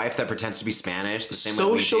having a wife that pretends to be Spanish. The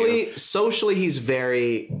same socially he's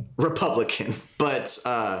very Republican, but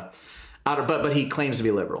he claims to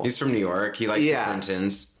be liberal. He's from New York. He likes the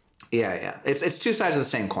Clintons. Yeah. It's two sides of the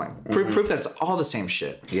same coin. Proof that it's all the same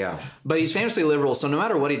shit. Yeah. But he's famously liberal, so no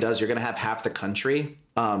matter what he does, you're going to have half the country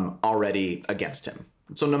already against him.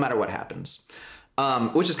 So no matter what happens.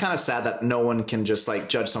 Which is kind of sad that no one can just like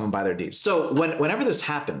judge someone by their deeds. So whenever this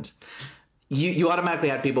happened, you automatically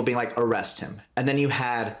had people being like, arrest him. And then you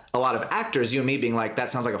had a lot of actors, you and me, being like, that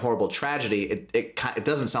sounds like a horrible tragedy. It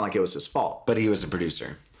doesn't sound like it was his fault. But he was a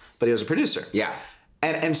producer. Yeah.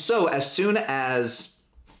 And so as soon as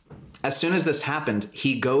this happened,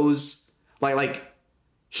 he goes like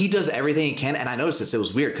he does everything he can. And I noticed this, it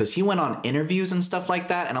was weird because he went on interviews and stuff like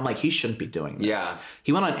that. And I'm like, he shouldn't be doing this. Yeah.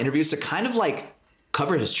 He went on interviews to kind of like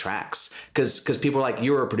cover his tracks because people were like,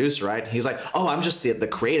 you were a producer, right? He's like, oh, I'm just the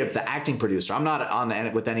creative, the acting producer. I'm not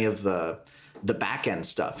on with any of the back end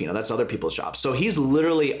stuff. That's other people's jobs. So he's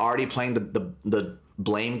literally already playing the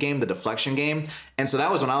blame game, the deflection game. And so that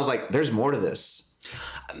was when I was like, there's more to this.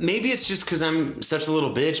 Maybe it's just because I'm such a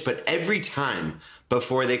little bitch, but every time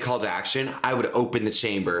before they called action, I would open the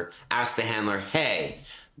chamber, ask the handler, hey,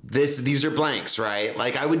 these are blanks, right?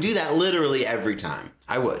 Like, I would do that literally every time.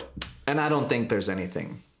 I would. And I don't think there's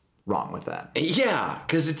anything wrong with that. Yeah,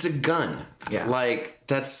 because it's a gun. Yeah. Like,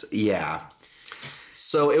 yeah.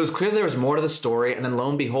 So it was clear there was more to the story, and then lo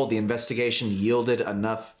and behold, the investigation yielded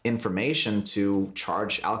enough information to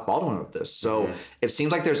charge Alec Baldwin with this. So it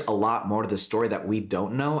seems like there's a lot more to this story that we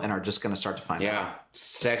don't know and are just going to start to find out. Yeah.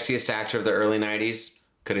 Sexiest actor of the early 90s.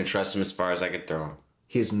 Couldn't trust him as far as I could throw him.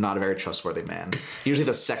 he's not a very trustworthy man. Usually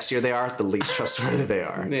the sexier they are, the least trustworthy they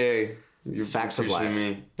are. Hey, facts of life.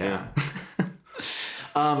 Me. Yeah.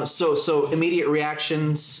 So immediate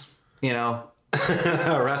reactions, you know.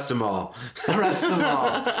 Arrest them all. Arrest them all.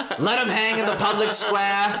 Let them hang in the public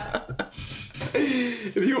square.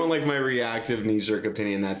 If you want like my reactive knee-jerk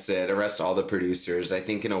opinion, that's it. Arrest all the producers. I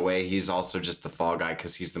think in a way he's also just the fall guy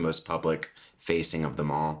because he's the most public facing of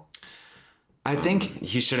them all. I think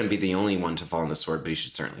he shouldn't be the only one to fall on the sword, but he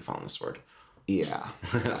should certainly fall on the sword. Yeah.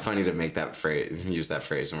 Funny to make that phrase, use that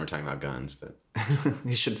phrase when we're talking about guns, but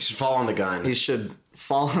he should fall on the gun. He should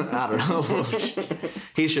fall. I don't know.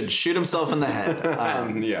 He should shoot himself in the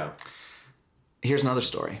head. Yeah. Here's another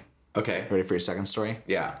story. Okay. Ready for your second story?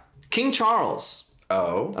 Yeah. King Charles.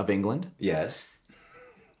 Oh. Of England. Yes.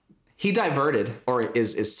 He diverted, or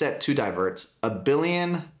is set to divert, £1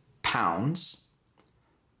 billion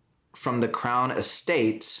from the Crown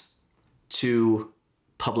estate to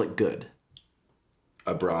public good.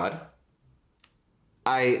 Abroad?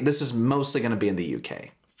 This is mostly going to be in the UK.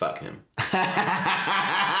 Fuck him.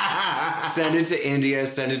 Send it to India.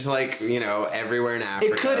 Send it to everywhere in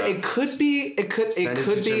Africa. It could be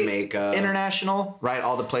Jamaica. International, right?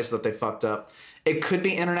 All the places that they fucked up. It could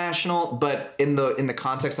be international, but in the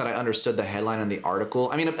context that I understood the headline in the article,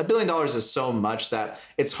 I mean, $1 billion is so much that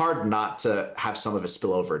it's hard not to have some of it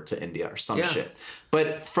spill over to India or some shit.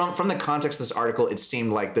 But from the context of this article, it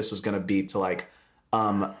seemed like this was going to be to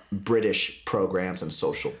British programs and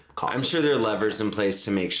social causes. I'm sure there are levers in place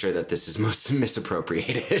to make sure that this is most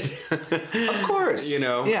misappropriated. Of course.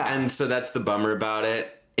 Yeah. And so that's the bummer about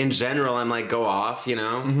it. In general, I'm like, go off,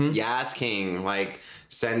 Mm-hmm. Yes, King.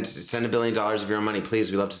 Send $1 billion of your own money,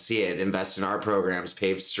 please. We love to see it. Invest in our programs,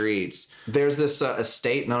 pave streets. There's this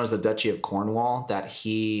estate known as the Duchy of Cornwall that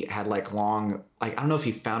he had long, I don't know if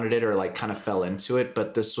he founded it or kind of fell into it,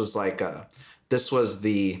 but this was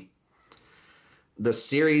the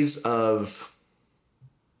series of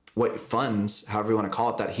funds, however you want to call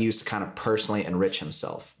it, that he used to kind of personally enrich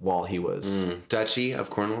himself while he was... Duchy of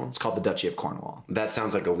Cornwall? It's called the Duchy of Cornwall. That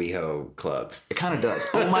sounds like a WeHo club. It kind of does.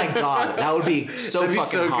 Oh my God. That would be so That'd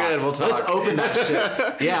fucking be so hot. good. We'll talk. Let's open that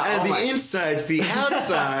shit. Yeah. And the inside's the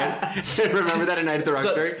outside. Remember that at Night at the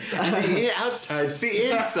Roxbury? The outside's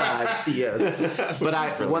the inside. Yes.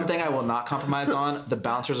 But one thing I will not compromise on, the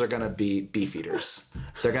bouncers are going to be beefeaters.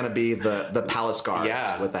 They're going to be the palace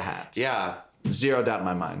guards with the hats. Yeah. Zero doubt in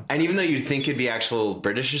my mind. And even though you'd think it'd be actual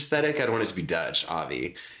British aesthetic, I don't want it to be Dutch,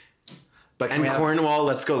 Avi. But Cornwall,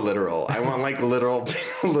 let's go literal. I want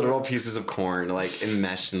literal pieces of corn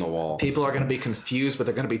enmeshed in the wall. People are going to be confused, but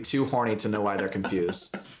they're going to be too horny to know why they're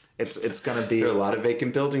confused. It's going to be... There are a lot of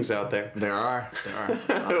vacant buildings out there. There are.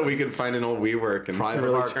 We could find an old WeWork and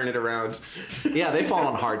really turn it around. Yeah, they fall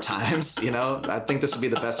on hard times, I think this would be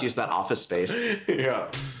the best use of that office space. Yeah.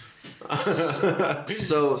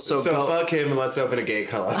 So fuck him and let's open a gay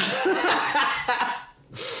club.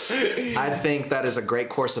 I think that is a great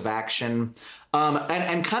course of action.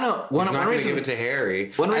 And kind of one reason, give it to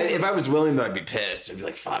Harry. If I was willing, though, I'd be pissed. I'd be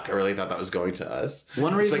like, "Fuck! I really thought that was going to us."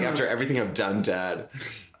 One reason, it's after everything I've done, Dad.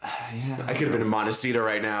 Yeah, I could have been in Montecito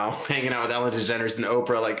right now, hanging out with Ellen DeGeneres and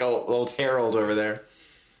Oprah, old Harold over there.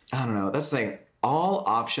 I don't know. That's the thing. All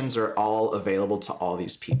options are all available to all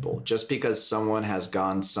these people. Just because someone has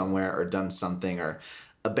gone somewhere or done something or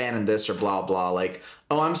abandoned this or blah blah,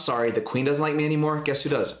 oh, I'm sorry, the Queen doesn't like me anymore. Guess who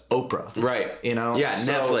does? Oprah. Right. Yeah,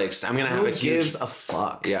 so Netflix. I'm gonna have a huge... Who gives a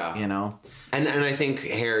fuck? Yeah. And I think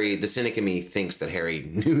Harry, the cynic in me, thinks that Harry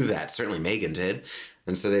knew that. Certainly Meghan did.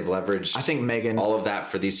 And so they've leveraged... I think Meghan... all of that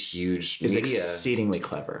for these huge is media. Exceedingly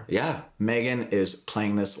clever. Yeah. Meghan is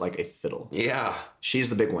playing this like a fiddle. Yeah. She's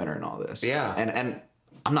the big winner in all this. Yeah. And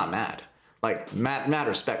I'm not mad. Mad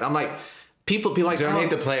respect. I'm like... People don't hate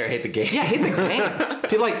the player, hate the game. Yeah, hate the game.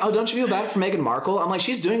 People oh, don't you feel bad for Meghan Markle? I'm like,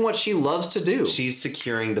 she's doing what she loves to do. She's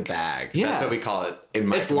securing the bag. Yeah. That's what we call it in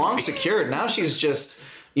my It's long secured. Now she's just,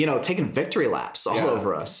 taking victory laps all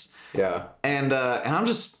over us. Yeah. And I'm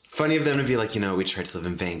just... Funny of them to be like, we tried to live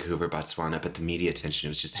in Vancouver, Botswana, but the media attention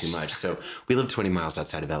was just too much. So we live 20 miles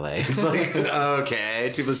outside of LA. It's like,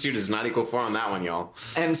 okay, 2 + 2 does not equal 4 on that one, y'all.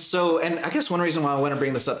 And I guess one reason why I want to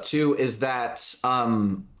bring this up too is that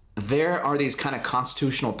there are these kind of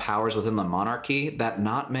constitutional powers within the monarchy that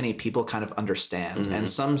not many people kind of understand. Mm-hmm. And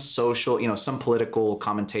some social, some political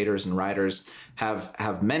commentators and writers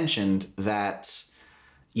have mentioned that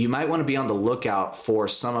you might want to be on the lookout for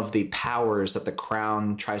some of the powers that the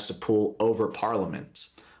crown tries to pull over Parliament,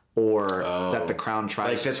 or that the crown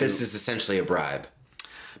tries to... this is essentially a bribe.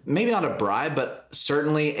 Maybe not a bribe, but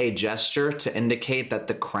certainly a gesture to indicate that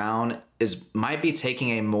the crown might be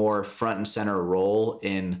taking a more front and center role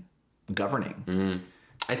in governing. Mm-hmm.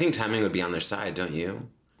 I think timing would be on their side, don't you?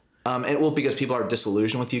 Because people are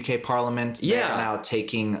disillusioned with UK Parliament. Yeah. They're now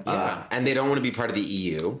taking... and they don't want to be part of the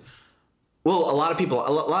EU. Well, a lot of people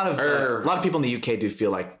in the UK do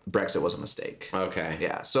feel like Brexit was a mistake. Okay.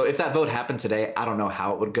 Yeah. So if that vote happened today, I don't know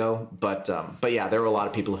how it would go, but yeah, there were a lot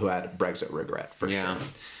of people who had Brexit regret for sure.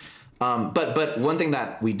 But one thing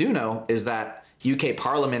that we do know is that UK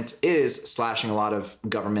Parliament is slashing a lot of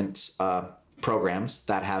government programs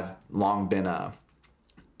that have long been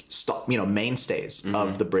mainstays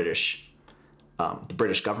of the British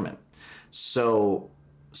government. So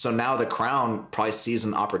now the Crown probably sees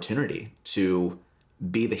an opportunity to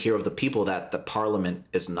be the hero of the people that the Parliament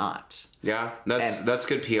is not. Yeah, that's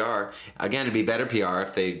good PR. Again, it'd be better PR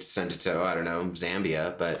if they sent it to, I don't know,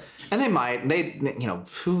 Zambia, but... And they might.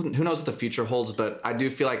 Who knows what the future holds, but I do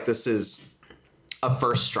feel like this is a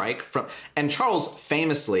first strike from... And Charles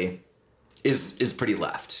famously... Is pretty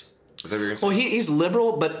left. Is that what you're going to say? Well, he's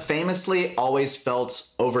liberal, but famously always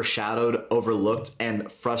felt overshadowed, overlooked,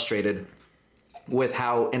 and frustrated with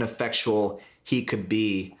how ineffectual he could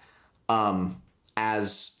be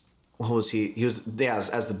as... What was he? He was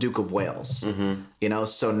as the Duke of Wales. Mm-hmm.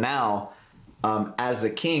 So now as the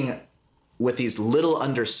king with these little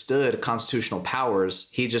understood constitutional powers,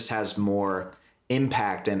 he just has more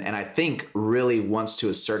impact and I think really wants to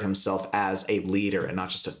assert himself as a leader and not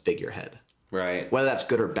just a figurehead. Right. Whether that's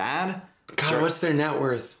good or bad. God, sure. What's their net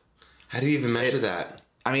worth? How do you even measure that?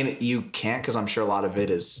 I mean, you can't, because I'm sure a lot of it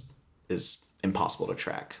is impossible to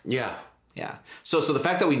track. Yeah. Yeah. So the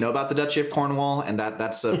fact that we know about the Duchy of Cornwall and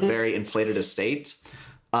that's a very inflated estate,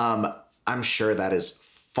 I'm sure that is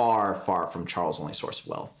far, far from Charles' only source of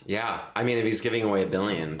wealth. Yeah. I mean, if he's giving away $1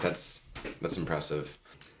 billion, that's impressive.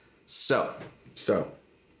 So,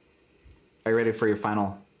 are you ready for your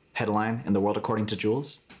final headline in the world according to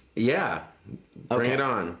Jules? Yeah. Bring it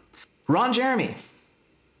on. Ron Jeremy.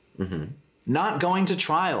 Not going to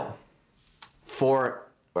trial for...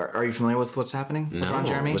 Are you familiar with what's happening with Ron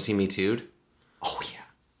Jeremy? Was he Me Too'd? Oh, yeah.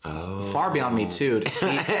 Oh. Far beyond Me Too'd.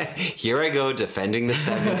 Here I go defending the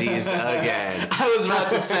 70s again. I was about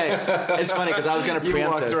to say. It's funny because I was going to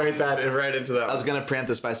preempt this. You walked right into that. I was going to preempt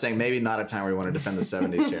this by saying maybe not a time where we want to defend the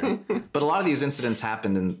 70s here. But a lot of these incidents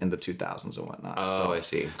happened in the 2000s and whatnot. Oh, so. I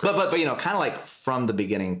see. But kind of like from the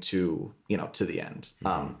beginning to the end.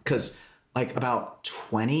 Because like about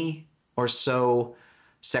 20 or so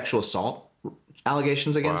sexual assault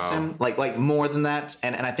allegations against him, like more than that,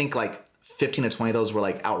 and I think like 15 to 20 of those were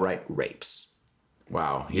like outright rapes.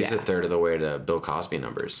 Wow, he's a third of the way to Bill Cosby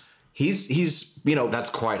numbers. He's that's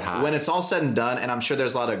quite high. When it's all said and done, and I'm sure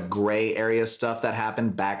there's a lot of gray area stuff that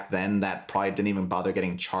happened back then that probably didn't even bother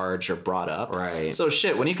getting charged or brought up. Right. So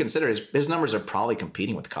shit, when you consider his numbers are probably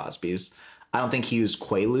competing with Cosby's. I don't think he used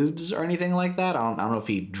Quaaludes or anything like that. I don't know if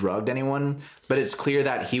he drugged anyone, but it's clear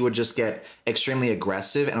that he would just get extremely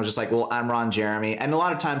aggressive and was just like, well, I'm Ron Jeremy. And a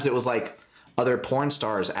lot of times it was like other porn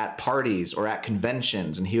stars at parties or at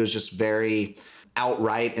conventions. And he was just very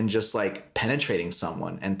outright and just like penetrating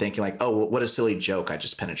someone and thinking like, oh, what a silly joke. I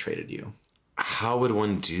just penetrated you. How would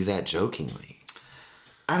one do that jokingly?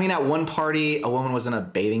 I mean, at one party, a woman was in a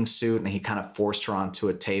bathing suit and he kind of forced her onto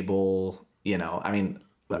a table, I mean...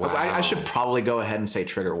 Wow. I should probably go ahead and say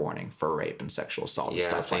trigger warning for rape and sexual assault and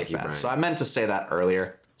stuff like that. Brian. So I meant to say that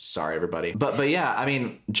earlier. Sorry, everybody. But yeah, I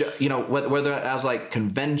mean, whether as like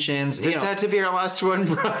conventions. This had to be our last one,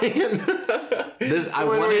 Brian. I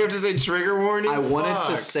wanted we have to say trigger warning. I wanted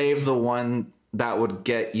to save the one that would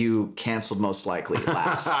get you canceled most likely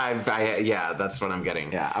last. Yeah, that's what I'm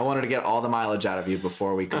getting. Yeah, I wanted to get all the mileage out of you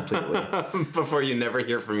before we completely. Before you never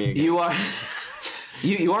hear from me again. You are.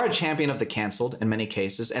 You are a champion of the canceled in many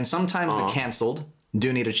cases, and sometimes the canceled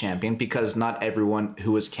do need a champion because not everyone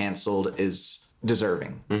who is canceled is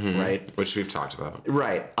deserving, right? Which we've talked about.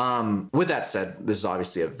 Right. With that said, this is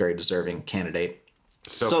obviously a very deserving candidate.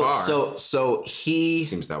 So far. So he...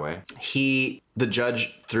 Seems that way. The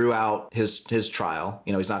judge threw out his trial.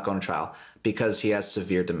 He's not going to trial because he has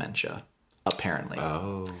severe dementia, apparently.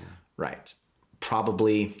 Oh. Right.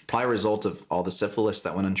 Probably a result of all the syphilis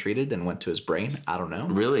that went untreated and went to his brain. I don't know.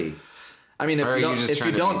 Really? I mean, if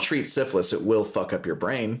you don't treat syphilis, it will fuck up your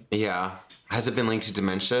brain. Yeah. Has it been linked to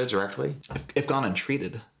dementia directly? If gone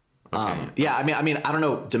untreated. Okay. Yeah, I mean, I don't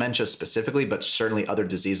know dementia specifically, but certainly other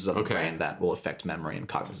diseases of the brain that will affect memory and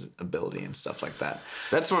cognitive ability and stuff like that.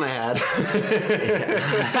 That's one I had.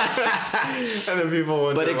 And then people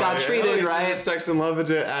wonder, but it got treated, right? Sex and Love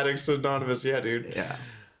Addicts Anonymous. Yeah, dude. Yeah.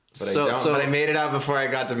 But I made it out before I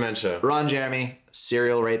got dementia. Ron Jeremy,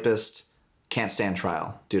 serial rapist, can't stand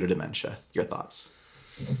trial due to dementia. Your thoughts?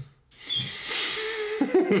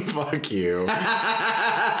 Fuck you.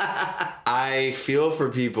 I I feel for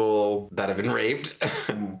people that have been raped,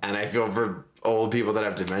 and I feel for old people that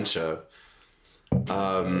have dementia.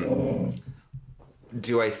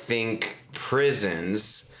 Do I think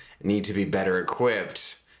prisons need to be better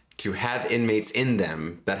equipped to have inmates in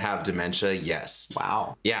them that have dementia? Yes.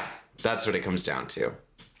 Wow. Yeah, that's what it comes down to.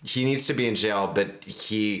 He needs to be in jail, but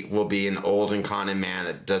he will be an old incontinent man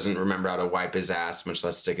that doesn't remember how to wipe his ass, much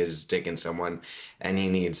less stick his dick in someone, and he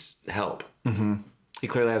needs help. Mm-hmm. He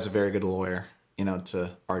clearly has a very good lawyer, to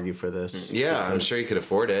argue for this. Yeah, I'm sure he could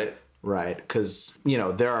afford it. Right, because,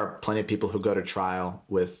 there are plenty of people who go to trial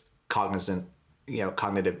with cognitive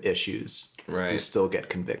issues right. who still get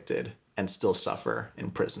convicted and still suffer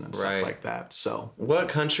in prison and stuff like that. So, what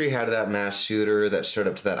country had that mass shooter that showed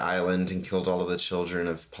up to that island and killed all of the children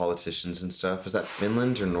of politicians and stuff? Was that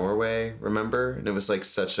Finland or Norway? Remember? And it was like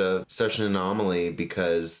such an anomaly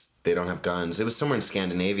because they don't have guns. It was somewhere in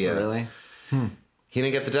Scandinavia. Really? He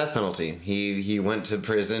didn't get the death penalty. He went to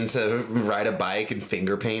prison to ride a bike and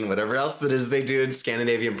finger paint, whatever else that is they do in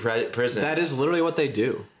Scandinavian prisons. That is literally what they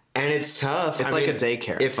do. And it's tough. It's like a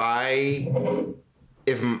daycare.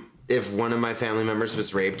 If one of my family members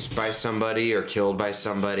was raped by somebody or killed by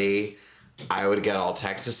somebody, I would get all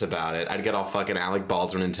Texas about it. I'd get all fucking Alec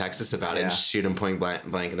Baldwin in Texas about it and shoot him point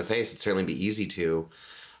blank in the face. It'd certainly be easy to.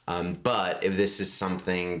 But if this is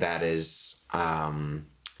something that is a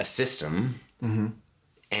system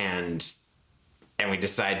and we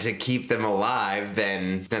decide to keep them alive,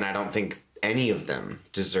 then I don't think any of them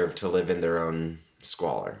deserve to live in their own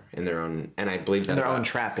squalor, in their own, and I believe that in their own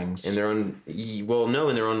trappings, in their own,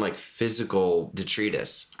 in their own like physical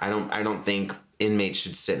detritus. I don't think inmates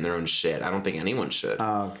should sit in their own shit. I don't think anyone should.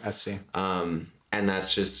 Oh, I see. And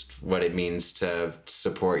that's just what it means to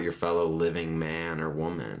support your fellow living man or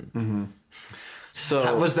woman. Mm-hmm.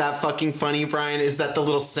 So was that fucking funny, Brian? Is that the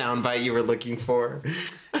little soundbite you were looking for?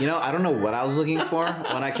 I don't know what I was looking for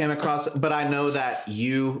when I came across it, but I know that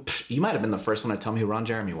you might have been the first one to tell me who Ron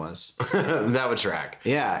Jeremy was. That would track.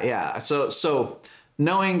 Yeah. So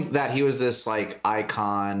knowing that he was this like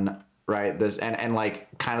icon, right? This and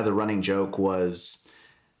like kind of the running joke was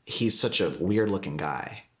he's such a weird looking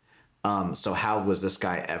guy. So how was this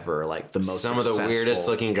guy ever like the most Some successful? of the weirdest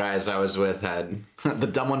looking guys I was with had the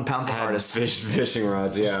dumb one pounds the hardest fishing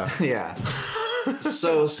rods. Yeah. Yeah.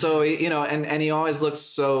 So and he always looks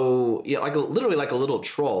so literally like a little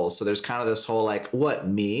troll. So there's kind of this whole like, what,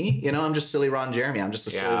 me? I'm just silly Ron Jeremy. I'm just a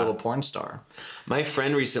silly little porn star. My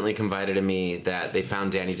friend recently confided to me that they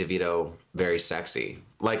found Danny DeVito very sexy.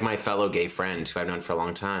 Like my fellow gay friend who I've known for a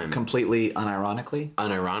long time. Completely unironically?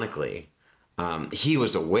 Unironically. He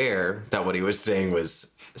was aware that what he was saying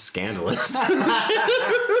was scandalous.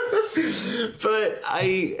 But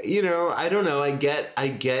I don't know. I get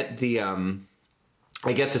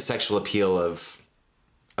the sexual appeal of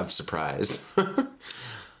surprise.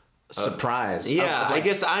 Surprise. Yeah, I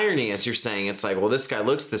guess irony, as you're saying. It's like, well, this guy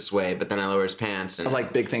looks this way, but then I lower his pants. And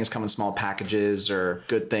like big things come in small packages or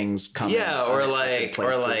good things come in unexpected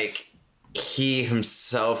places. He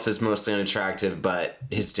himself is mostly unattractive, but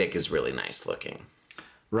his dick is really nice looking.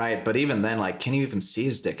 Right, but even then, like, can you even see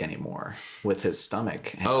his dick anymore with his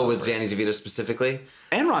stomach? With Danny DeVito specifically?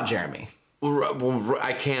 And Ron Jeremy. Well,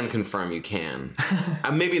 I can confirm you can.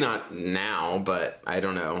 Maybe not now, but I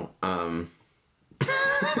don't know.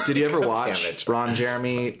 Did you ever watch Ron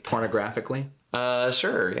Jeremy pornographically?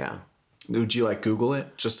 Sure, yeah. Would you, like, Google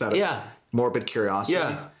it? Just out of morbid curiosity?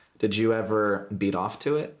 Yeah. Did you ever beat off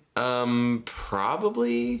to it?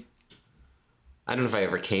 Probably. I don't know if I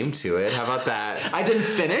ever came to it. How about that? I didn't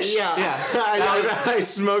finish? Yeah. I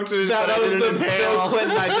smoked it. That was the Bill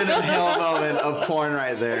Clinton I didn't inhale moment of porn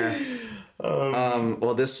right there.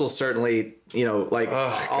 Well, this will certainly, like...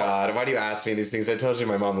 Oh, God. Why do you ask me these things? I told you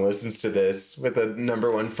my mom listens to this with a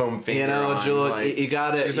 #1 foam finger on. Jewel, like, you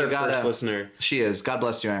got it. She's our first listener. She is. God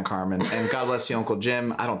bless you, Aunt Carmen. And God bless you, Uncle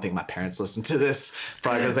Jim. I don't think my parents listen to this.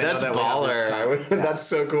 Probably because they know that baller. That's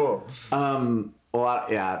so cool. Well,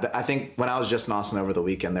 I think when I was just in Austin over the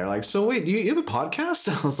weekend, they're like, so wait, you have a podcast?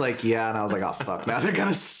 I was like, yeah. And I was like, oh, fuck. Now they're going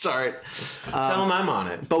to start. Tell them I'm on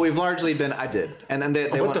it. But we've largely been, I did. And then they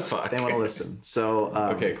what the fuck? They want to listen. So,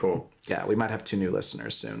 okay, cool. Yeah, we might have 2 new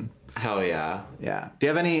listeners soon. Hell yeah. Yeah. Do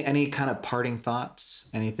you have any kind of parting thoughts?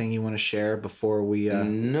 Anything you want to share before we...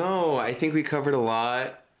 No, I think we covered a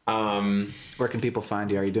lot. Where can people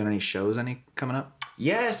find you? Are you doing any shows coming up?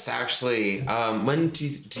 Yes, actually. When do you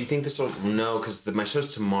think this will... No, because my show's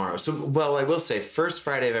tomorrow. So, well, I will say, first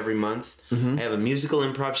Friday of every month, I have a musical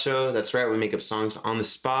improv show. That's right, we make up songs on the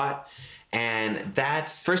spot. And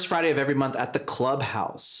that's First Friday of every month at the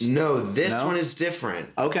Clubhouse. No, this one is different.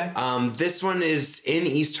 Okay. This one is in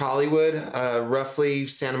East Hollywood, roughly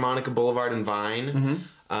Santa Monica Boulevard and Vine.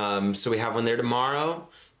 So we have one there tomorrow.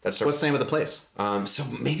 That's What's the name of the place? So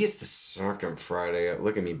maybe it's the second Friday.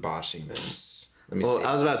 Look at me botching this. Let me see.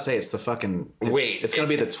 I was about to say it's the fucking. It's going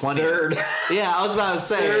to be the 20th. Third. Yeah, I was about to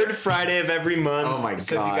say. Third Friday of every month. Oh my God.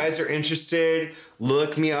 So if you guys are interested,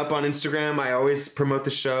 look me up on Instagram. I always promote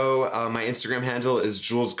the show. My Instagram handle is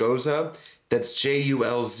Jules Goza. That's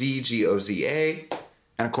JULZGOZA.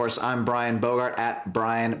 And of course, I'm Brian Bogart at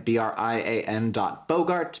Brian,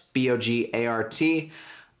 BRIAN.Bogart, BOGART.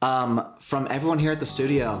 From everyone here at the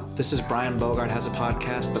studio, this is Brian Bogart Has a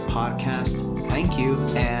Podcast, the podcast. Thank you,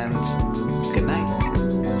 and good night.